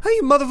like, how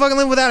you motherfucking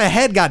live without a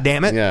head,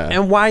 goddammit? Yeah.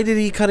 And why did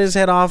he cut his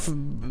head off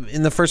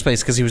in the first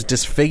place? Because he was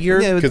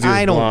disfigured? Yeah, 'Cause he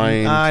was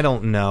blind. I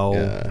don't know.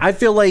 Yeah. I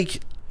feel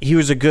like he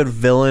was a good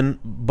villain,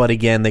 but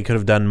again, they could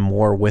have done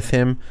more with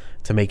him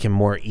to make him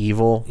more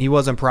evil. He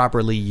wasn't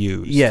properly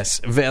used.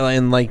 Yes,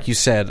 and like you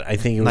said, I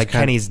think it was Like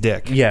Kenny's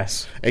dick.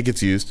 Yes, It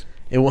gets used.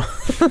 it was.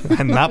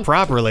 And not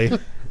properly.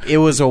 It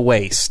was a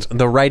waste.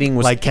 The writing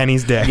was Like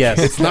Kenny's dick. yes.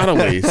 It's not a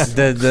waste.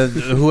 The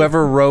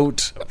whoever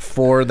wrote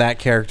for that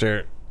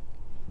character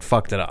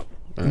fucked it up.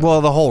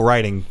 Well, the whole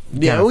writing.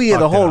 Yeah, kinda the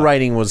fucked it whole up.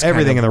 writing was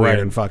Everything kind in of the weird.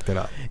 writing fucked it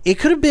up. It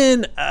could have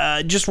been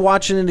just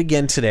watching it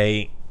again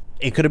today.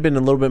 It could have been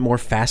a little bit more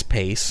fast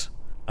paced.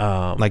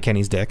 Like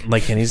Kenny's dick.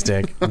 Like Kenny's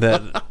dick.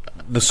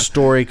 The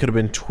story could have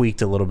been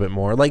tweaked a little bit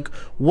more. Like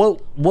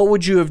what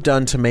would you have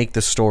done to make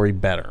the story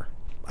better?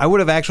 I would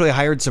have actually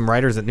hired some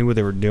writers that knew what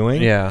they were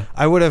doing. Yeah.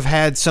 I would have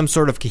had some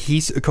sort of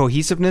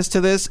cohesiveness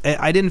to this.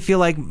 I didn't feel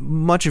like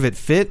much of it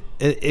fit.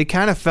 It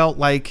kind of felt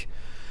like...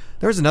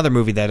 There was another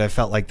movie that I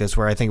felt like this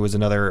where I think it was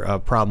another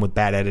problem with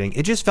bad editing.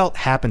 It just felt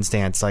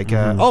happenstance. Like,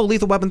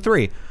 Lethal Weapon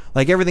 3.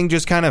 Like, everything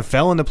just kind of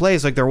fell into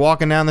place. Like, they're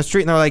walking down the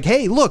street and they're like,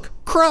 hey, look,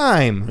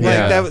 crime.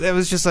 Yeah. Like, that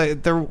was just like...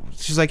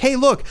 She's like, hey,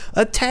 look,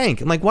 a tank.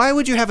 I'm like, why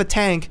would you have a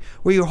tank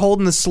where you're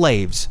holding the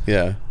slaves?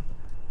 Yeah.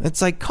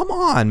 It's like, come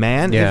on,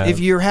 man. Yeah. If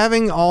you're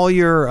having all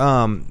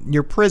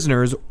your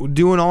prisoners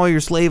doing all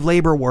your slave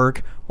labor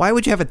work, why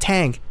would you have a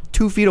tank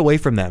 2 feet away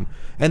from them?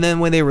 And then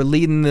when they were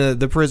leading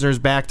the prisoners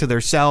back to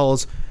their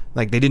cells,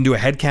 like they didn't do a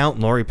head count,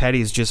 and Lori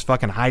Petty's just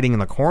fucking hiding in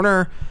the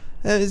corner.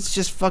 It's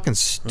just fucking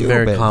stupid.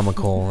 Very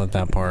comical at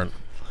that part.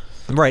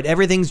 Right.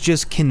 Everything's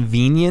just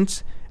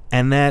convenient.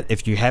 And that,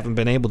 if you haven't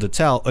been able to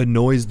tell,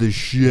 annoys the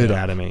shit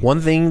out of me.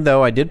 One thing,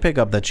 though, I did pick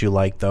up that you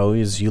liked, though,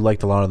 is you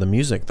liked a lot of the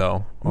music,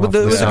 though. But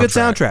it was a good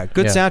soundtrack.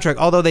 Good Yeah. soundtrack.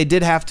 Although they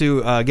did have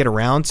to get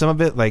around some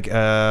of it. Like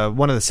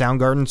one of the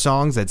Soundgarden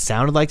songs that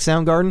sounded like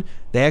Soundgarden,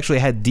 they actually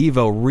had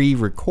Devo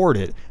re-record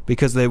it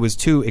because it was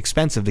too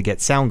expensive to get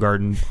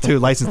Soundgarden to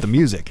license the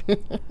music.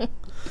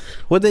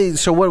 What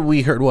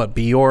we heard? What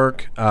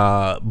Bjork,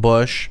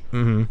 Bush,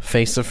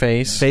 Face to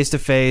Face, Face to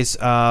Face.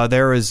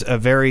 There was a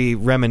very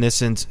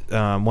reminiscent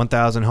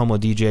 1000 Homo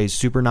DJs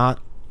Supernaut.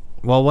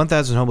 Well,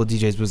 1000 Homo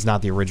DJs was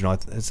not the original.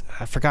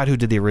 I forgot who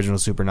did the original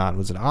Supernaut.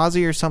 Was it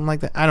Ozzy or something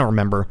like that? I don't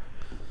remember.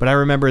 But I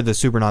remember the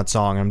Supernaut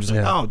song. I'm just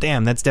like, oh,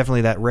 damn, that's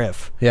definitely that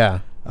riff. Yeah.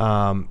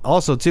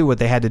 Also, too, what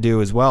they had to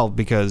do as well,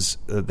 because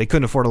they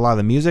couldn't afford a lot of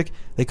the music,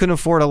 they couldn't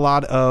afford a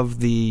lot of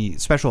the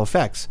special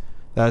effects.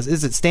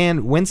 Is it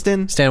Stan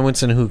Winston? Stan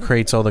Winston, who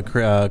creates all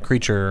the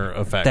creature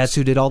effects. That's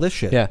who did all this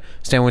shit. Yeah.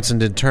 Stan Winston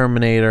did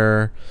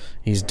Terminator.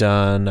 He's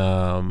done,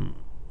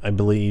 I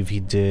believe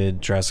he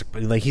did Jurassic.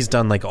 Like, he's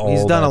done like all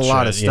He's done that a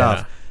lot shit. of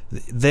stuff. Yeah.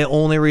 The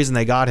only reason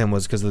they got him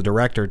was because the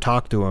director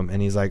talked to him,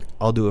 and he's like,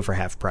 I'll do it for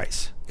half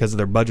price, because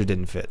their budget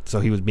didn't fit. So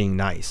he was being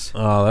nice.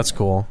 Oh, that's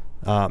cool.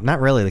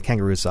 Not really. The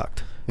kangaroo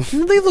sucked.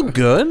 They look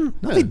good.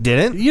 No, they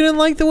didn't. You didn't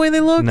like the way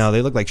they looked? No,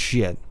 they look like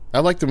shit. Oh,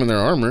 I liked them in their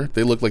armor.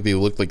 They looked like they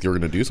were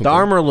going to do something. The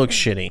armor looks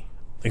shitty.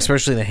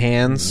 Especially the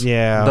hands.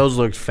 Yeah. Those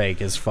looked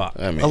fake as fuck.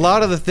 I mean, A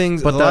lot of the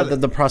things... But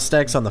the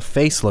prosthetics on the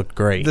face looked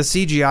great. The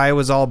CGI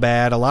was all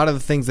bad. A lot of the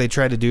things they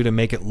tried to do to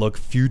make it look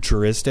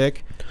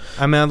futuristic.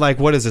 I mean, like,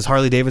 what is this,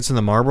 Harley Davidson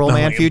the Marlboro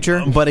Man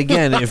future? But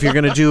again, if you're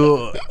going to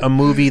do a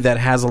movie that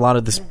has a lot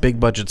of this big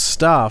budget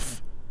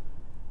stuff,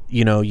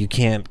 you know, you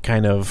can't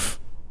kind of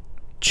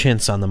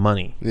chintz on the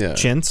money. yeah.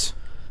 Chintz?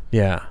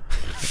 Yeah.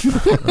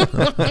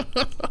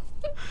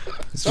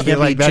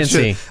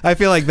 I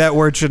feel like that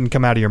word shouldn't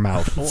come out of your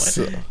mouth.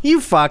 You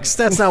fucks.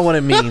 That's not what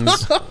it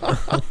means.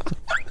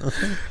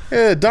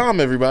 Yeah, Dom,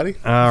 everybody.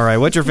 All right,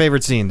 what's your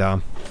favorite scene,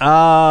 Dom?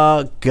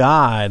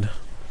 God.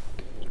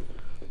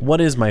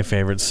 What is my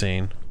favorite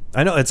scene?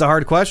 I know it's a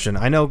hard question.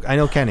 I know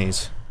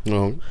Kenny's.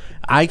 Oh,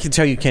 I can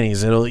tell you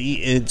Kenny's.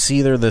 It's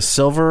either the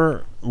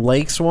Silver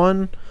Lakes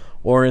one,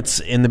 or it's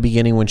in the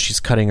beginning when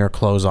she's cutting her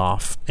clothes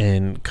off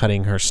and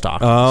cutting her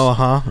stockings.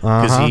 Oh,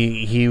 Because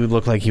he would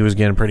look like he was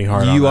getting pretty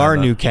hard. You on are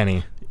that, new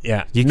Kenny.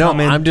 Yeah. You no,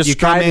 come in, I'm you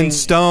come in describing.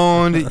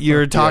 stoned.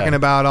 You're talking Yeah.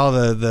 about all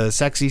the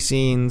sexy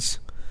scenes.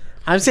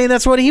 I'm saying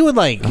that's what he would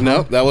like.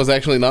 no, that was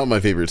actually not my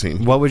favorite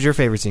scene. What was your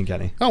favorite scene,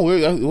 Kenny?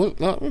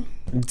 Oh,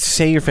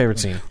 Say your favorite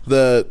scene.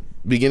 the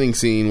beginning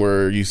scene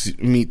where you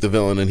meet the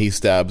villain and he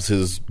stabs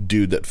his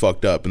dude that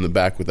fucked up in the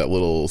back with that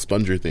little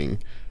sponger thing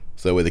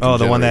So that way they can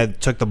the one generate-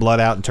 that took the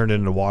blood out and turned it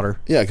into water.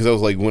 Yeah, because I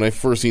was like, when I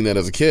first seen that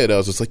as a kid, I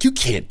was just like, you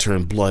can't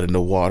turn blood into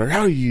water. How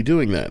are you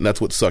doing that? And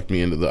that's what sucked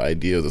me into the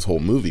idea of this whole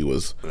movie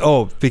was...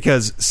 Oh,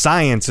 because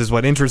science is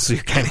what interests you,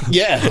 kind of.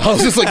 Yeah, I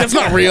was just like, that's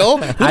not real.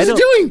 What is it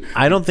doing?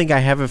 I don't think I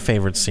have a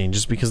favorite scene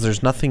just because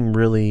there's nothing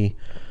really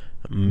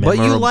memorable.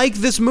 But you like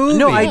this movie.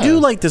 No, I do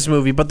like this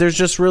movie, but there's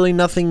just really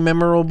nothing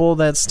memorable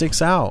that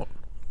sticks out.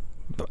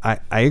 I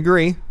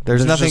agree.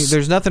 There's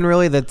nothing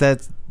really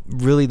that's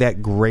really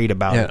that great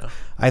about it.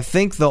 I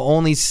think the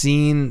only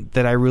scene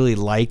that I really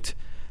liked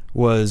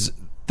was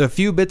the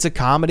few bits of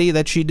comedy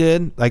that she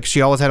did. Like,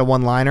 she always had a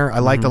one-liner. I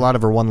liked a lot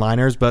of her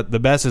one-liners, but the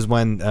best is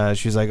when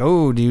she's like,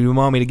 oh, do you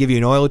want me to give you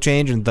an oil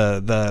change? And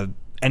the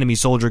enemy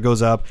soldier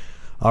goes up.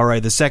 All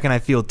right, the second I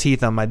feel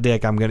teeth on my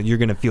dick, you're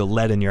gonna feel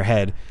lead in your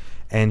head.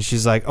 And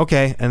she's like,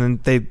 okay. And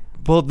then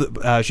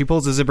she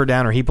pulls the zipper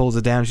down, or he pulls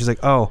it down. She's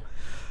like, oh,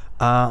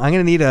 I'm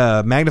gonna need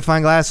a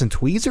magnifying glass and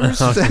tweezers.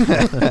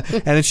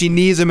 And then she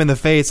knees him in the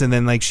face, and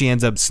then like she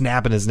ends up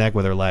snapping his neck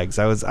with her legs.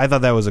 I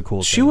thought that was a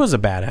cool. She was a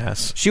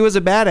badass. She was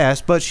a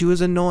badass, but she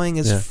was annoying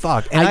as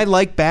fuck. And I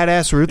like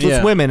badass,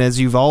 ruthless women, as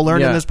you've all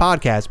learned in this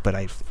podcast. But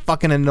I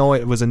fucking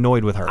was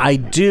annoyed with her. I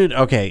did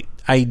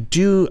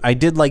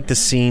like the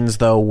scenes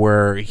though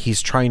where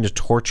he's trying to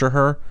torture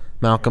her,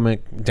 Malcolm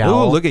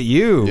McDowell. Ooh, look at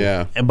you.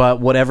 Yeah. But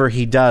whatever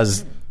he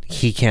does,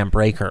 he can't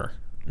break her,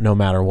 no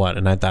matter what.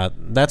 And I thought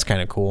that's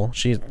kind of cool.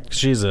 She's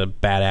a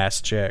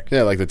badass chick.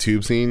 Yeah, like the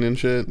tube scene and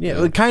shit.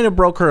 Yeah, it kind of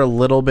broke her a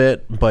little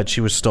bit, but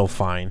she was still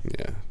fine.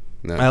 Yeah.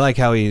 No. I like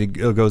how he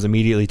goes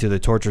immediately to the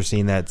torture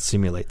scene that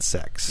simulates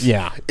sex.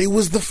 Yeah. It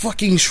was the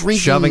fucking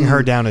shrinking. Shoving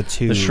her down a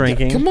tube. The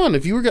shrinking. Come on,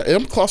 I'm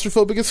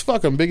claustrophobic as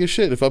fuck. I'm big as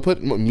shit. If I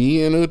put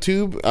me in a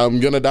tube, I'm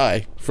gonna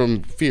die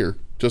from fear.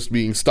 Just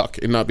being stuck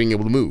and not being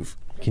able to move.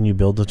 Can you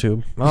build a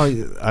tube? Well,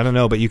 I don't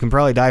know, but you can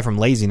probably die from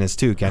laziness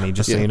too, Kenny,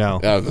 just so you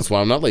know. Yeah, that's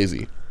why I'm not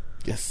lazy.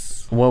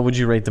 Yes. What would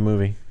you rate the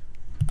movie?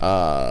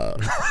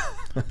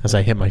 As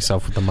I hit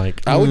myself with the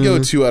mic. I would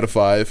go 2 out of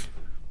 5.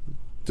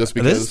 Just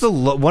because This is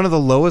one of the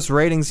lowest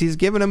ratings he's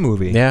given a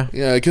movie. Yeah.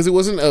 Yeah, because it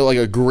wasn't like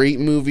a great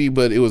movie,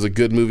 but it was a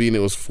good movie, and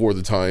it was for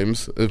the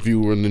times. If you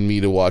wanted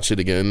me to watch it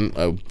again,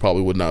 I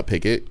probably would not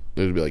pick it.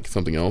 It would be like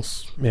something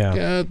else. Yeah.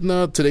 Yeah,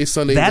 no, today's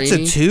Sunday. That's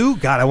rainy. a 2?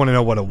 God, I want to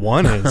know what a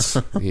 1 is.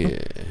 Yeah.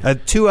 A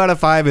 2 out of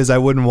 5 is I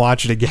wouldn't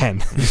watch it again.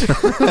 If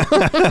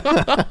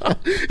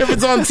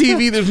it's on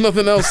TV, there's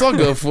nothing else. I'll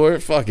go for it.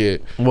 Fuck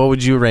it. What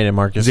would you rate it,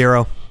 Marcus?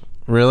 0.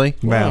 Really?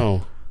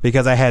 Wow.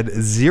 Because I had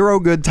 0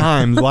 good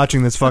times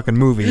watching this fucking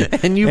movie.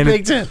 And you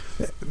picked it.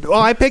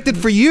 Well, I picked it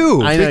for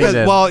you. I know you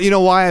did. Well, you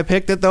know why I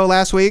picked it, though,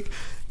 last week?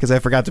 Because I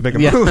forgot to pick a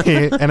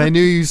movie. And I knew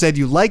you said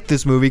you liked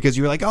this movie because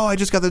you were like, oh, I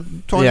just got the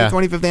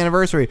 25th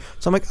anniversary.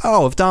 So I'm like,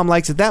 oh, if Dom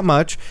likes it that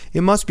much,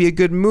 it must be a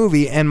good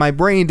movie. And my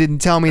brain didn't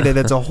tell me that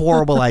it's a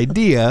horrible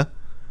idea.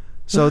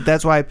 So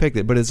that's why I picked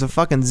it. But it's a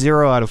fucking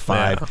 0 out of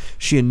 5. Yeah.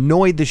 She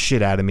annoyed the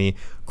shit out of me.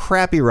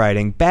 Crappy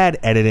writing, bad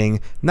editing,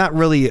 not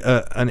really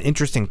an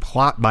interesting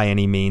plot by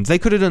any means. They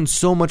could have done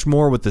so much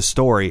more with the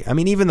story. I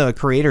mean, even the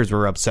creators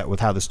were upset with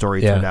how the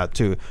story turned out,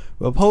 too.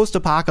 A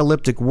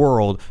post-apocalyptic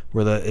world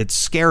where it's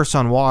scarce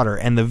on water,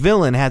 and the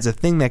villain has a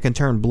thing that can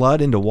turn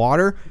blood into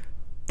water,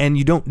 and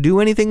you don't do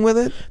anything with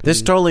it?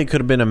 This totally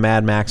could have been a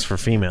Mad Max for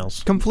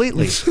females.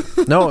 Completely.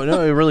 No,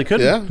 it really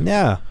couldn't. Yeah.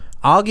 Yeah.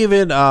 I'll give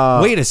it...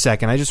 Wait a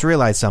second. I just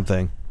realized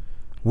something.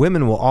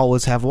 Women will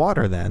always have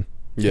water then.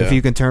 Yeah. If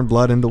you can turn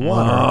blood into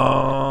water.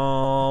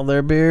 Oh,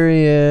 they're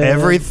period.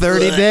 Every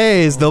 30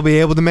 days, they'll be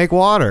able to make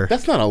water.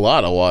 That's not a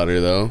lot of water,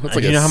 though. That's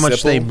like you know how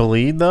much they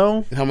bleed,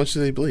 though? How much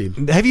do they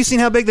bleed? Have you seen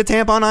how big the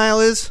tampon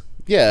aisle is?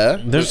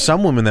 Yeah. There's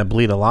some women that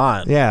bleed a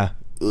lot. Yeah.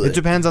 It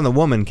depends on the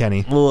woman,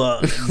 Kenny.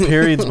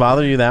 Periods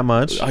bother you that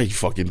much? I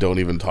fucking don't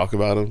even talk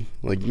about them.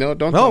 Like, no,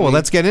 don't. Oh, well,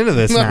 let's get into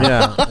this now.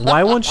 Yeah.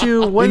 Why won't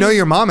you... You know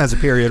your mom has a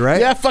period, right?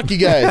 Yeah, fuck you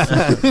guys.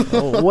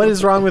 What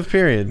is wrong with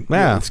period?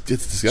 Yeah. It's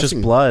disgusting. Just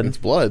blood. It's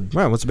blood.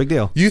 Right, what's the big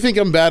deal? You think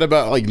I'm bad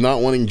about like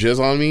not wanting jizz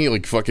on me?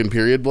 Like fucking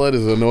period blood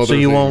is no other So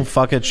you thing. won't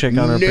fuck a chick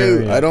on her No,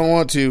 period? I don't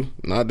want to.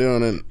 Not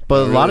doing it.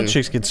 But a Not lot really. of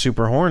chicks get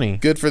super horny.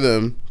 Good for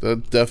them. They'll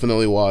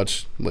definitely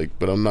watch. Like,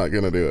 but I'm not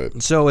gonna do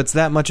it. So it's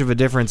that much of a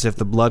difference if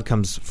the blood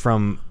comes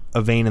from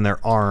a vein in their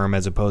arm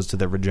as opposed to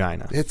their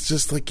vagina. It's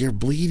just like you're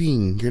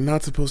bleeding. You're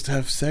not supposed to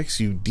have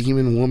sex, you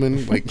demon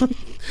woman. Like,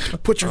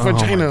 put your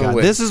vagina God.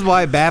 away. This is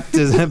why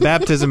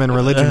baptism and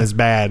religion is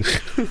bad.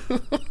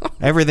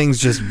 Everything's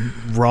just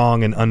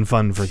wrong and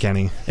unfun for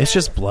Kenny. It's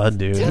just blood,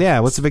 dude. Yeah,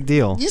 what's the big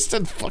deal? You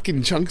said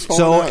fucking chunks So,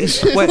 falling out. and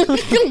shit. what-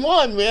 Come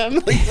on, man.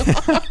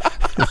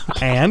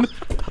 Like, And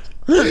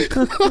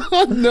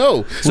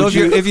no. so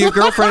if your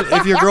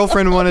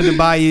girlfriend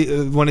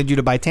wanted you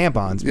to buy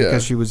tampons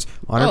because she was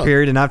on her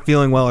period and not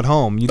feeling well at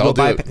home, you'd go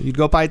buy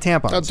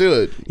tampons. I'll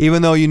do it.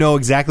 Even though you know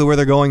exactly where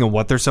they're going and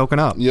what they're soaking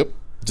up. Yep.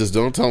 Just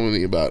don't tell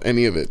me about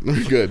any of it.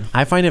 We're good.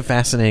 I find it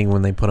fascinating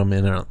when they put them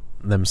in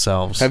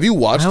themselves. Have you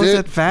watched How is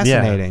it? that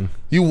fascinating?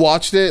 You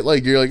watched it?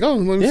 Like, you're like, oh,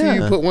 let me see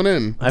you put one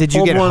in. Did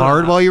you get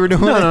hard while you were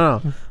doing it?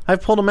 No.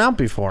 I've pulled them out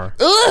before.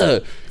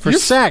 Ugh! For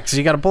sex,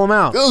 you got to pull them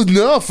out. Oh,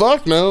 no,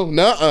 fuck no.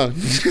 Nuh-uh.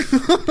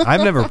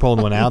 I've never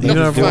pulled one out. You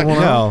never pulled one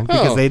out? No,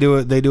 because they do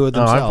it Oh,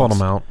 themselves. I pulled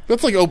them out.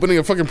 That's like opening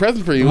a fucking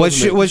present for you. Was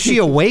she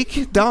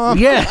awake, Dom?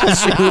 Yeah,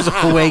 she was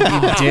awake,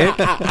 you dick.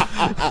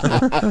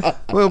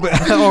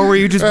 Or were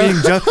you just being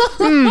just?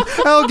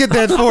 I'll get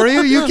that for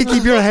you. You can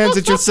keep your hands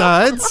at your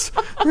sides.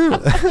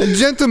 A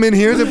gentleman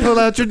here to pull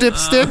out your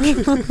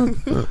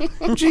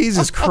dipstick.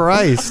 Jesus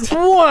Christ!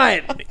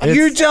 What?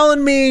 You're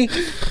telling me?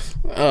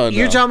 Oh, no.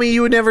 You're telling me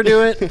you would never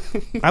do it?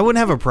 I wouldn't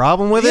have a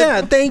problem with it.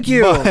 Yeah, thank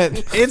you.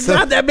 But It's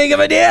not that big of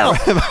a deal.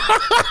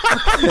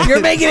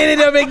 You're making it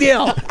into a big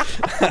deal.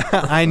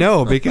 I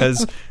know,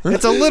 because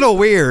it's a little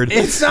weird.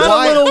 It's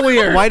not a little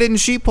weird. Why didn't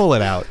she pull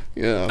it out?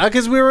 Yeah.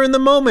 Because we were in the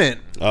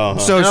moment. Uh-huh.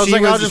 So And I was she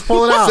like, I'll just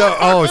pull it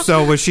out.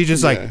 So was she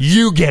just like,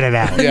 you get it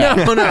out? Yeah.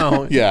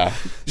 No. Yeah.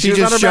 She was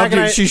on her just back shoved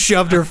and her, I- she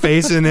shoved her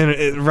face in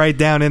it right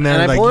down in there,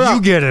 And I like, pulled it you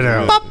out. get it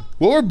out.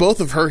 What were both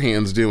of her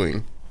hands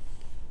doing?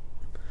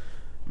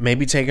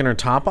 Maybe taking her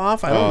top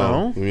off? I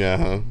don't know. Yeah,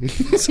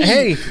 huh?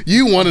 Hey,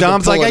 You wanted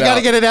Dom's to pull like, it I gotta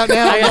out. get it out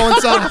now. I'm going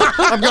soft.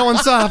 I'm going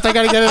soft. I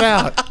gotta get it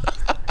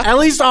out. at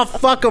least I'll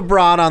fuck a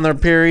broad on their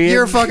period.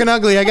 You're fucking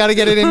ugly. I gotta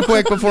get it in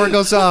quick before it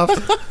goes soft.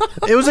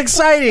 It was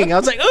exciting. I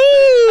was like,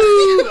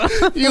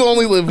 ooh. You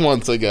only live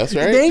once, I guess,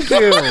 right? Thank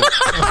you.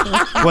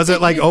 Was it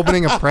like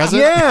opening a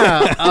present?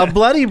 Yeah, a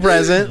bloody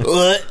present.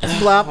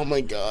 Blop. Oh, my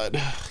God.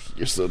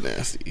 You're so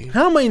nasty.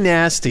 How am I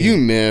nasty? You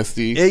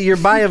nasty. You're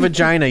by a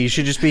vagina. You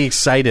should just be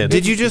excited.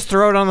 Did you just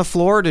throw it on the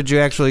floor, or did you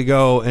actually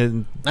go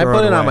and I throw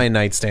put it on away? my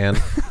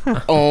nightstand.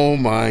 Oh,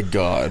 my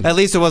God. At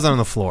least it wasn't on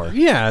the floor.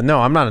 Yeah, no,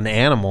 I'm not an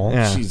animal.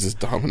 Yeah. Jesus,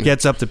 Dominic.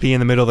 Gets up to pee in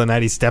the middle of the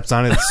night. He steps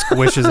on it,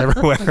 squishes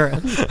everywhere.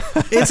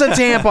 It's a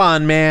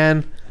tampon,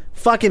 man.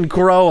 Fucking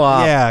grow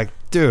up. Yeah,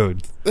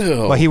 dude. Ew.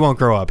 Well, he won't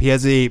grow up. He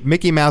has a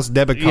Mickey Mouse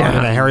debit card Yeah.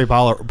 and a Harry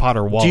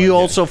Potter wallet. Do you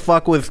also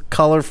fuck with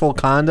colorful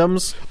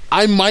condoms?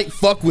 I might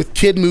fuck with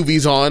kid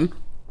movies on.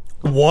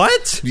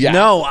 What? Yeah.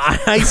 No,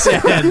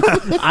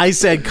 I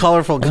said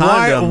colorful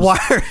condoms.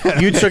 Why?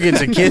 You took it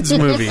to kids'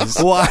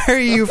 movies. Why are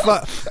you?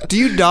 Do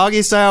you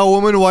doggy style a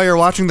woman while you're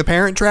watching The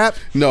Parent Trap?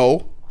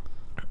 No.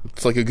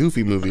 It's like a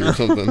Goofy movie or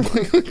something.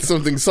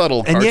 Something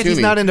subtle, And yet he's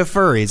cartoony. not into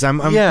furries. I'm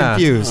Yeah.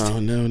 confused. Oh,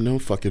 no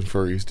fucking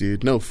furries,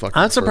 dude. No fucking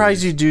I'm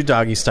surprised furries. you do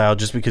doggy style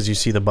just because you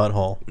see the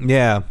butthole.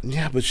 Yeah,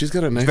 Yeah, but she's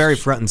got a nice, very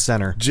front and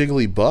center.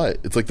 jiggly butt.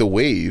 It's like the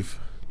wave.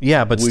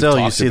 Yeah, but We've still,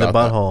 you talked see the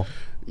about that. butthole.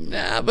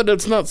 Nah, but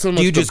it's not so much.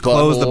 Do you just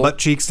close the butthole. butt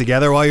cheeks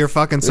together while you're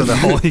fucking so the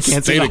hole you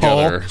can't Stay see the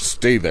together. hole?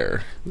 Stay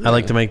there. I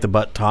like to make the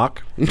butt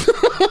talk.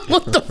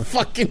 What the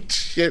fucking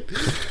shit?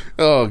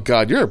 Oh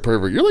God, you're a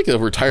pervert. You're like a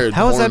retired.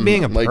 How is that porn,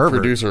 being a like, pervert?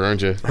 producer,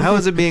 aren't you? How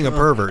is it being a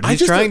pervert? He's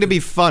just trying don't- to be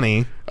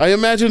funny. I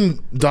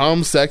imagine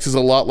Dom sex is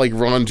a lot like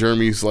Ron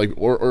Jeremy's like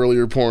or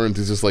earlier porns.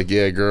 He's just like,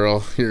 yeah,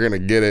 girl, you're gonna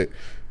get it.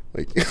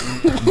 Like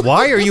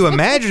Why are you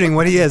imagining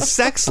what he has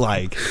sex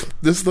like?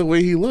 this is the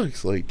way he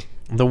looks. Like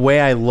The way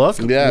I look?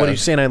 Yeah. What are you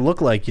saying I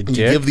look like, you you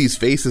dick? give these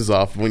faces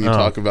off when you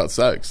talk about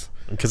sex.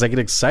 Because I get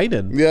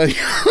excited. Yeah.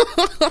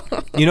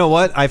 You know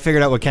what? I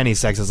figured out what Kenny's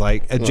sex is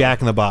like. A Jack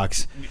in the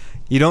Box.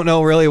 You don't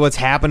know really what's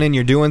happening.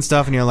 You're doing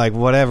stuff, and you're like,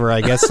 whatever. I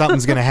guess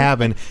something's going to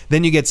happen.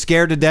 Then you get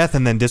scared to death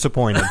and then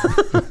disappointed.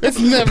 It's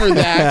never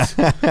that.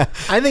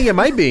 I think it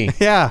might be.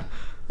 Yeah.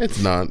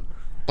 It's not.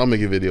 I'll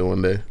make a video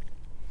one day.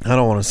 I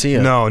don't want to see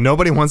it. No,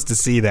 nobody wants to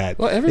see that.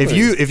 Well, everybody-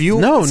 if you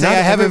No, say not I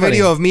have everybody. a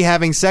video of me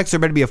having sex, there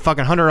better be a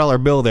fucking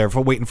 $100 bill there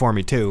for waiting for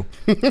me too.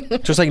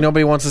 Just like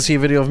nobody wants to see a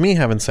video of me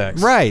having sex.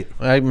 Right.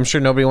 I'm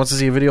sure nobody wants to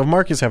see a video of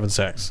Marcus having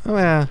sex. Oh,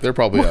 yeah. They're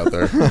probably out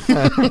there.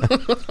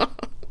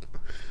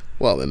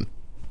 Well then,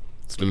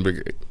 it's been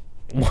great.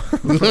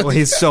 Well,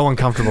 he's so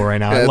uncomfortable right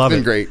now. Yeah, I love it's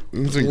been it. great.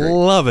 It's been great.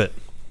 Love it.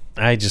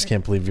 I just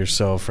can't believe you're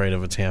so afraid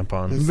of a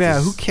tampon. Yeah,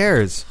 who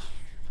cares?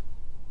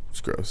 It's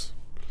gross.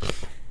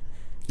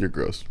 You're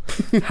gross.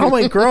 How am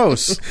I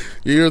gross?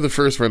 You're the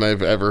first friend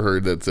I've ever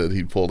heard that said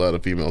he pulled out a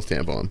female's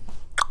tampon.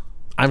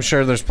 I'm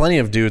sure there's plenty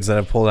of dudes that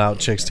have pulled out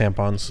chicks'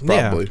 tampons.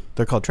 Probably. Yeah,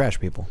 they're called trash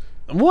people.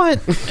 What?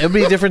 It'd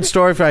be a different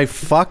story if I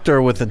fucked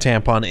her with a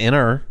tampon in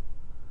her.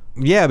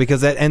 Yeah, because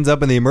that ends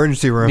up in the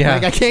emergency room. Yeah.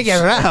 Like, I can't get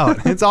it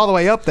out. It's all the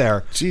way up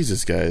there.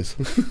 Jesus, guys.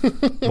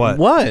 What?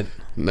 What?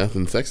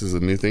 Nothing. Sex is a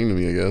new thing to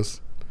me, I guess.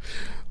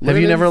 Have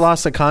you never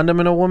lost a condom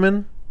in a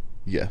woman?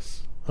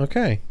 Yes.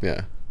 Okay.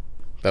 Yeah.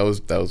 That was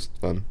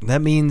fun.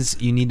 That means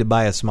you need to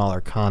buy a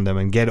smaller condom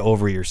and get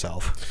over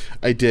yourself.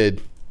 I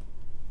did.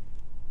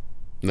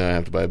 Now I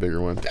have to buy a bigger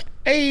one.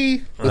 Hey,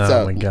 what's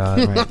oh up? my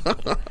god.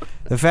 Right.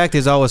 The fact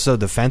is always so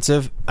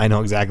defensive. I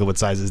know exactly what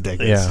size his dick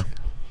is. Yeah.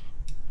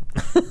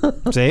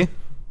 See?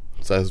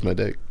 Size is my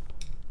dick.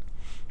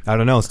 I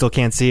don't know. Still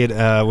can't see it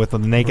with the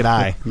naked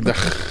eye.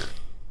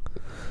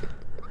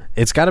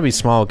 It's got to be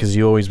small because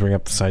you always bring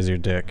up the size of your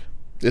dick.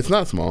 It's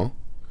not small.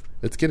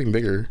 It's getting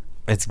bigger.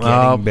 It's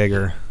getting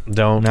bigger.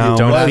 Don't No,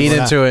 don't we're feed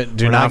not- into it.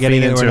 Do we're not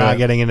getting feed in- into We're it. not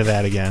getting into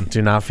that again.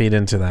 Do not feed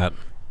into that.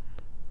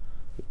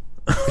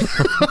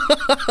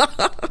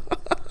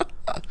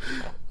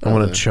 I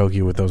want to choke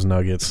you with those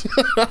nuggets.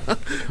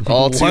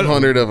 All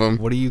 200 of them.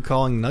 What are you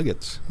calling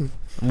nuggets?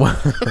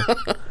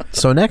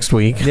 So next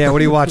week. Yeah, what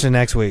are you watching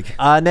next week?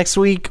 Next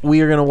week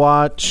we are gonna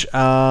watch.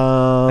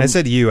 I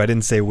said you. I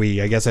didn't say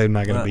we. I guess I'm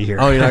not going to be here.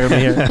 Oh, you're not gonna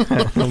be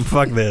here.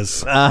 Fuck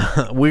this.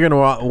 We're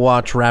gonna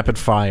watch Rapid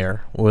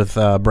Fire with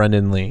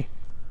Brendan Lee,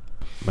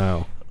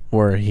 Oh.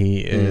 where he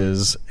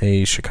is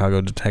a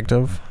Chicago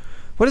detective,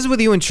 What is it with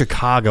you in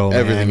Chicago, man?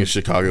 Everything is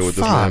Chicago with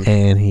this Fuck. man.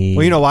 and he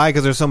Well, you know why?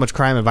 Because there's so much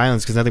crime and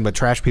violence. Because nothing but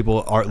trash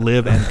people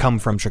live and come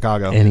from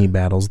Chicago. and he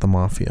battles the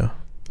mafia.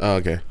 Oh,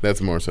 okay,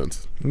 that's more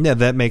sense. Yeah,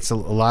 that makes a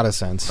lot of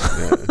sense.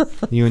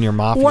 You and your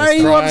mafia. Why are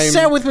you Crime.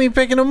 upset with me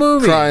picking a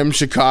movie? Crime,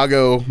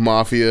 Chicago,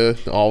 mafia,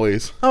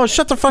 always. Oh,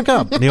 shut the fuck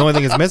up. The only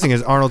thing that's missing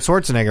is Arnold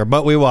Schwarzenegger,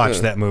 but we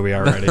watched that movie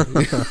already.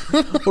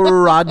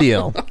 Raw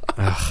deal.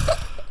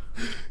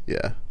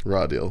 Yeah,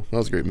 Raw Deal. That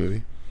was a great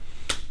movie.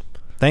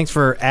 Thanks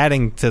for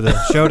adding to the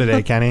show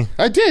today, Kenny.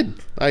 I did.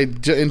 I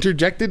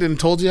interjected and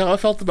told you how I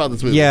felt about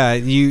this movie. Yeah,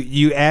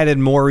 you added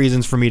more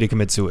reasons for me to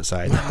commit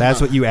suicide.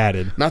 That's what you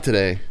added. Not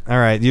today. All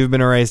right, you've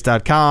been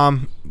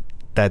erased.com.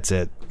 That's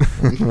it.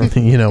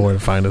 You know where to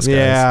find us, guys.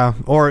 Yeah,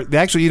 or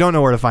actually, you don't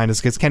know where to find us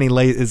because Kenny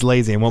is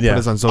lazy and won't put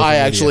us on social I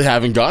media. actually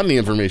haven't gotten the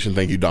information.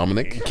 Thank you,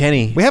 Dominic.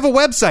 Kenny. We have a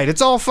website.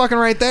 It's all fucking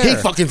right there. He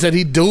fucking said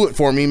he'd do it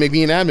for me, make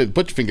me an admin.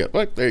 Put your finger up.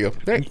 What? There you go.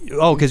 There.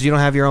 Oh, because you don't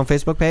have your own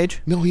Facebook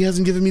page? No, he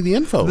hasn't given me the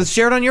info. Let's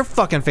share it on your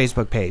fucking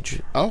Facebook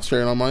page. I'll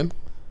share it on mine.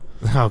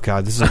 Oh,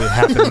 God, this is what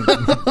happening.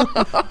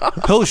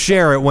 He'll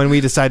share it when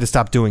we decide to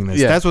stop doing this.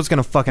 Yeah. That's what's going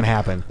to fucking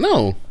happen.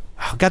 No.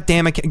 Oh, God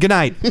damn it. Good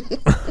night.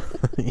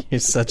 You're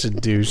such a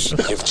douche.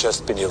 You've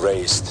just been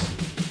erased.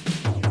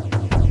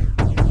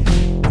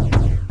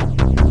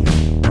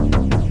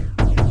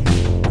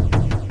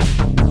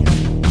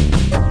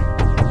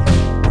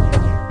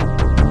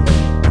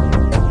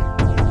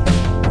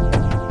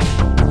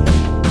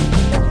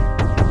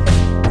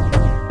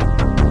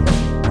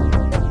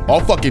 I'll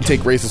fucking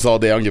take racist all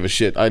day. I don't give a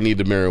shit. I need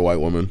to marry a white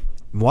woman.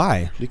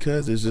 Why?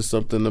 Because there's just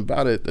something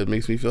about it that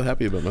makes me feel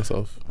happy about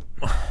myself.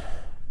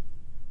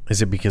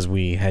 Is it because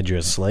we had you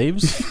as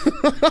slaves?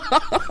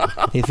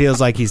 He feels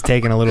like he's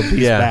taking a little piece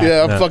Yeah. back.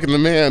 Yeah, I'm fucking the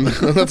man.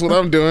 That's what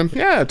I'm doing.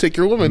 Yeah, take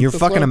your woman. You're That's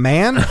fucking fine. a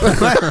man?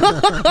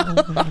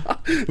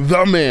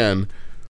 The man.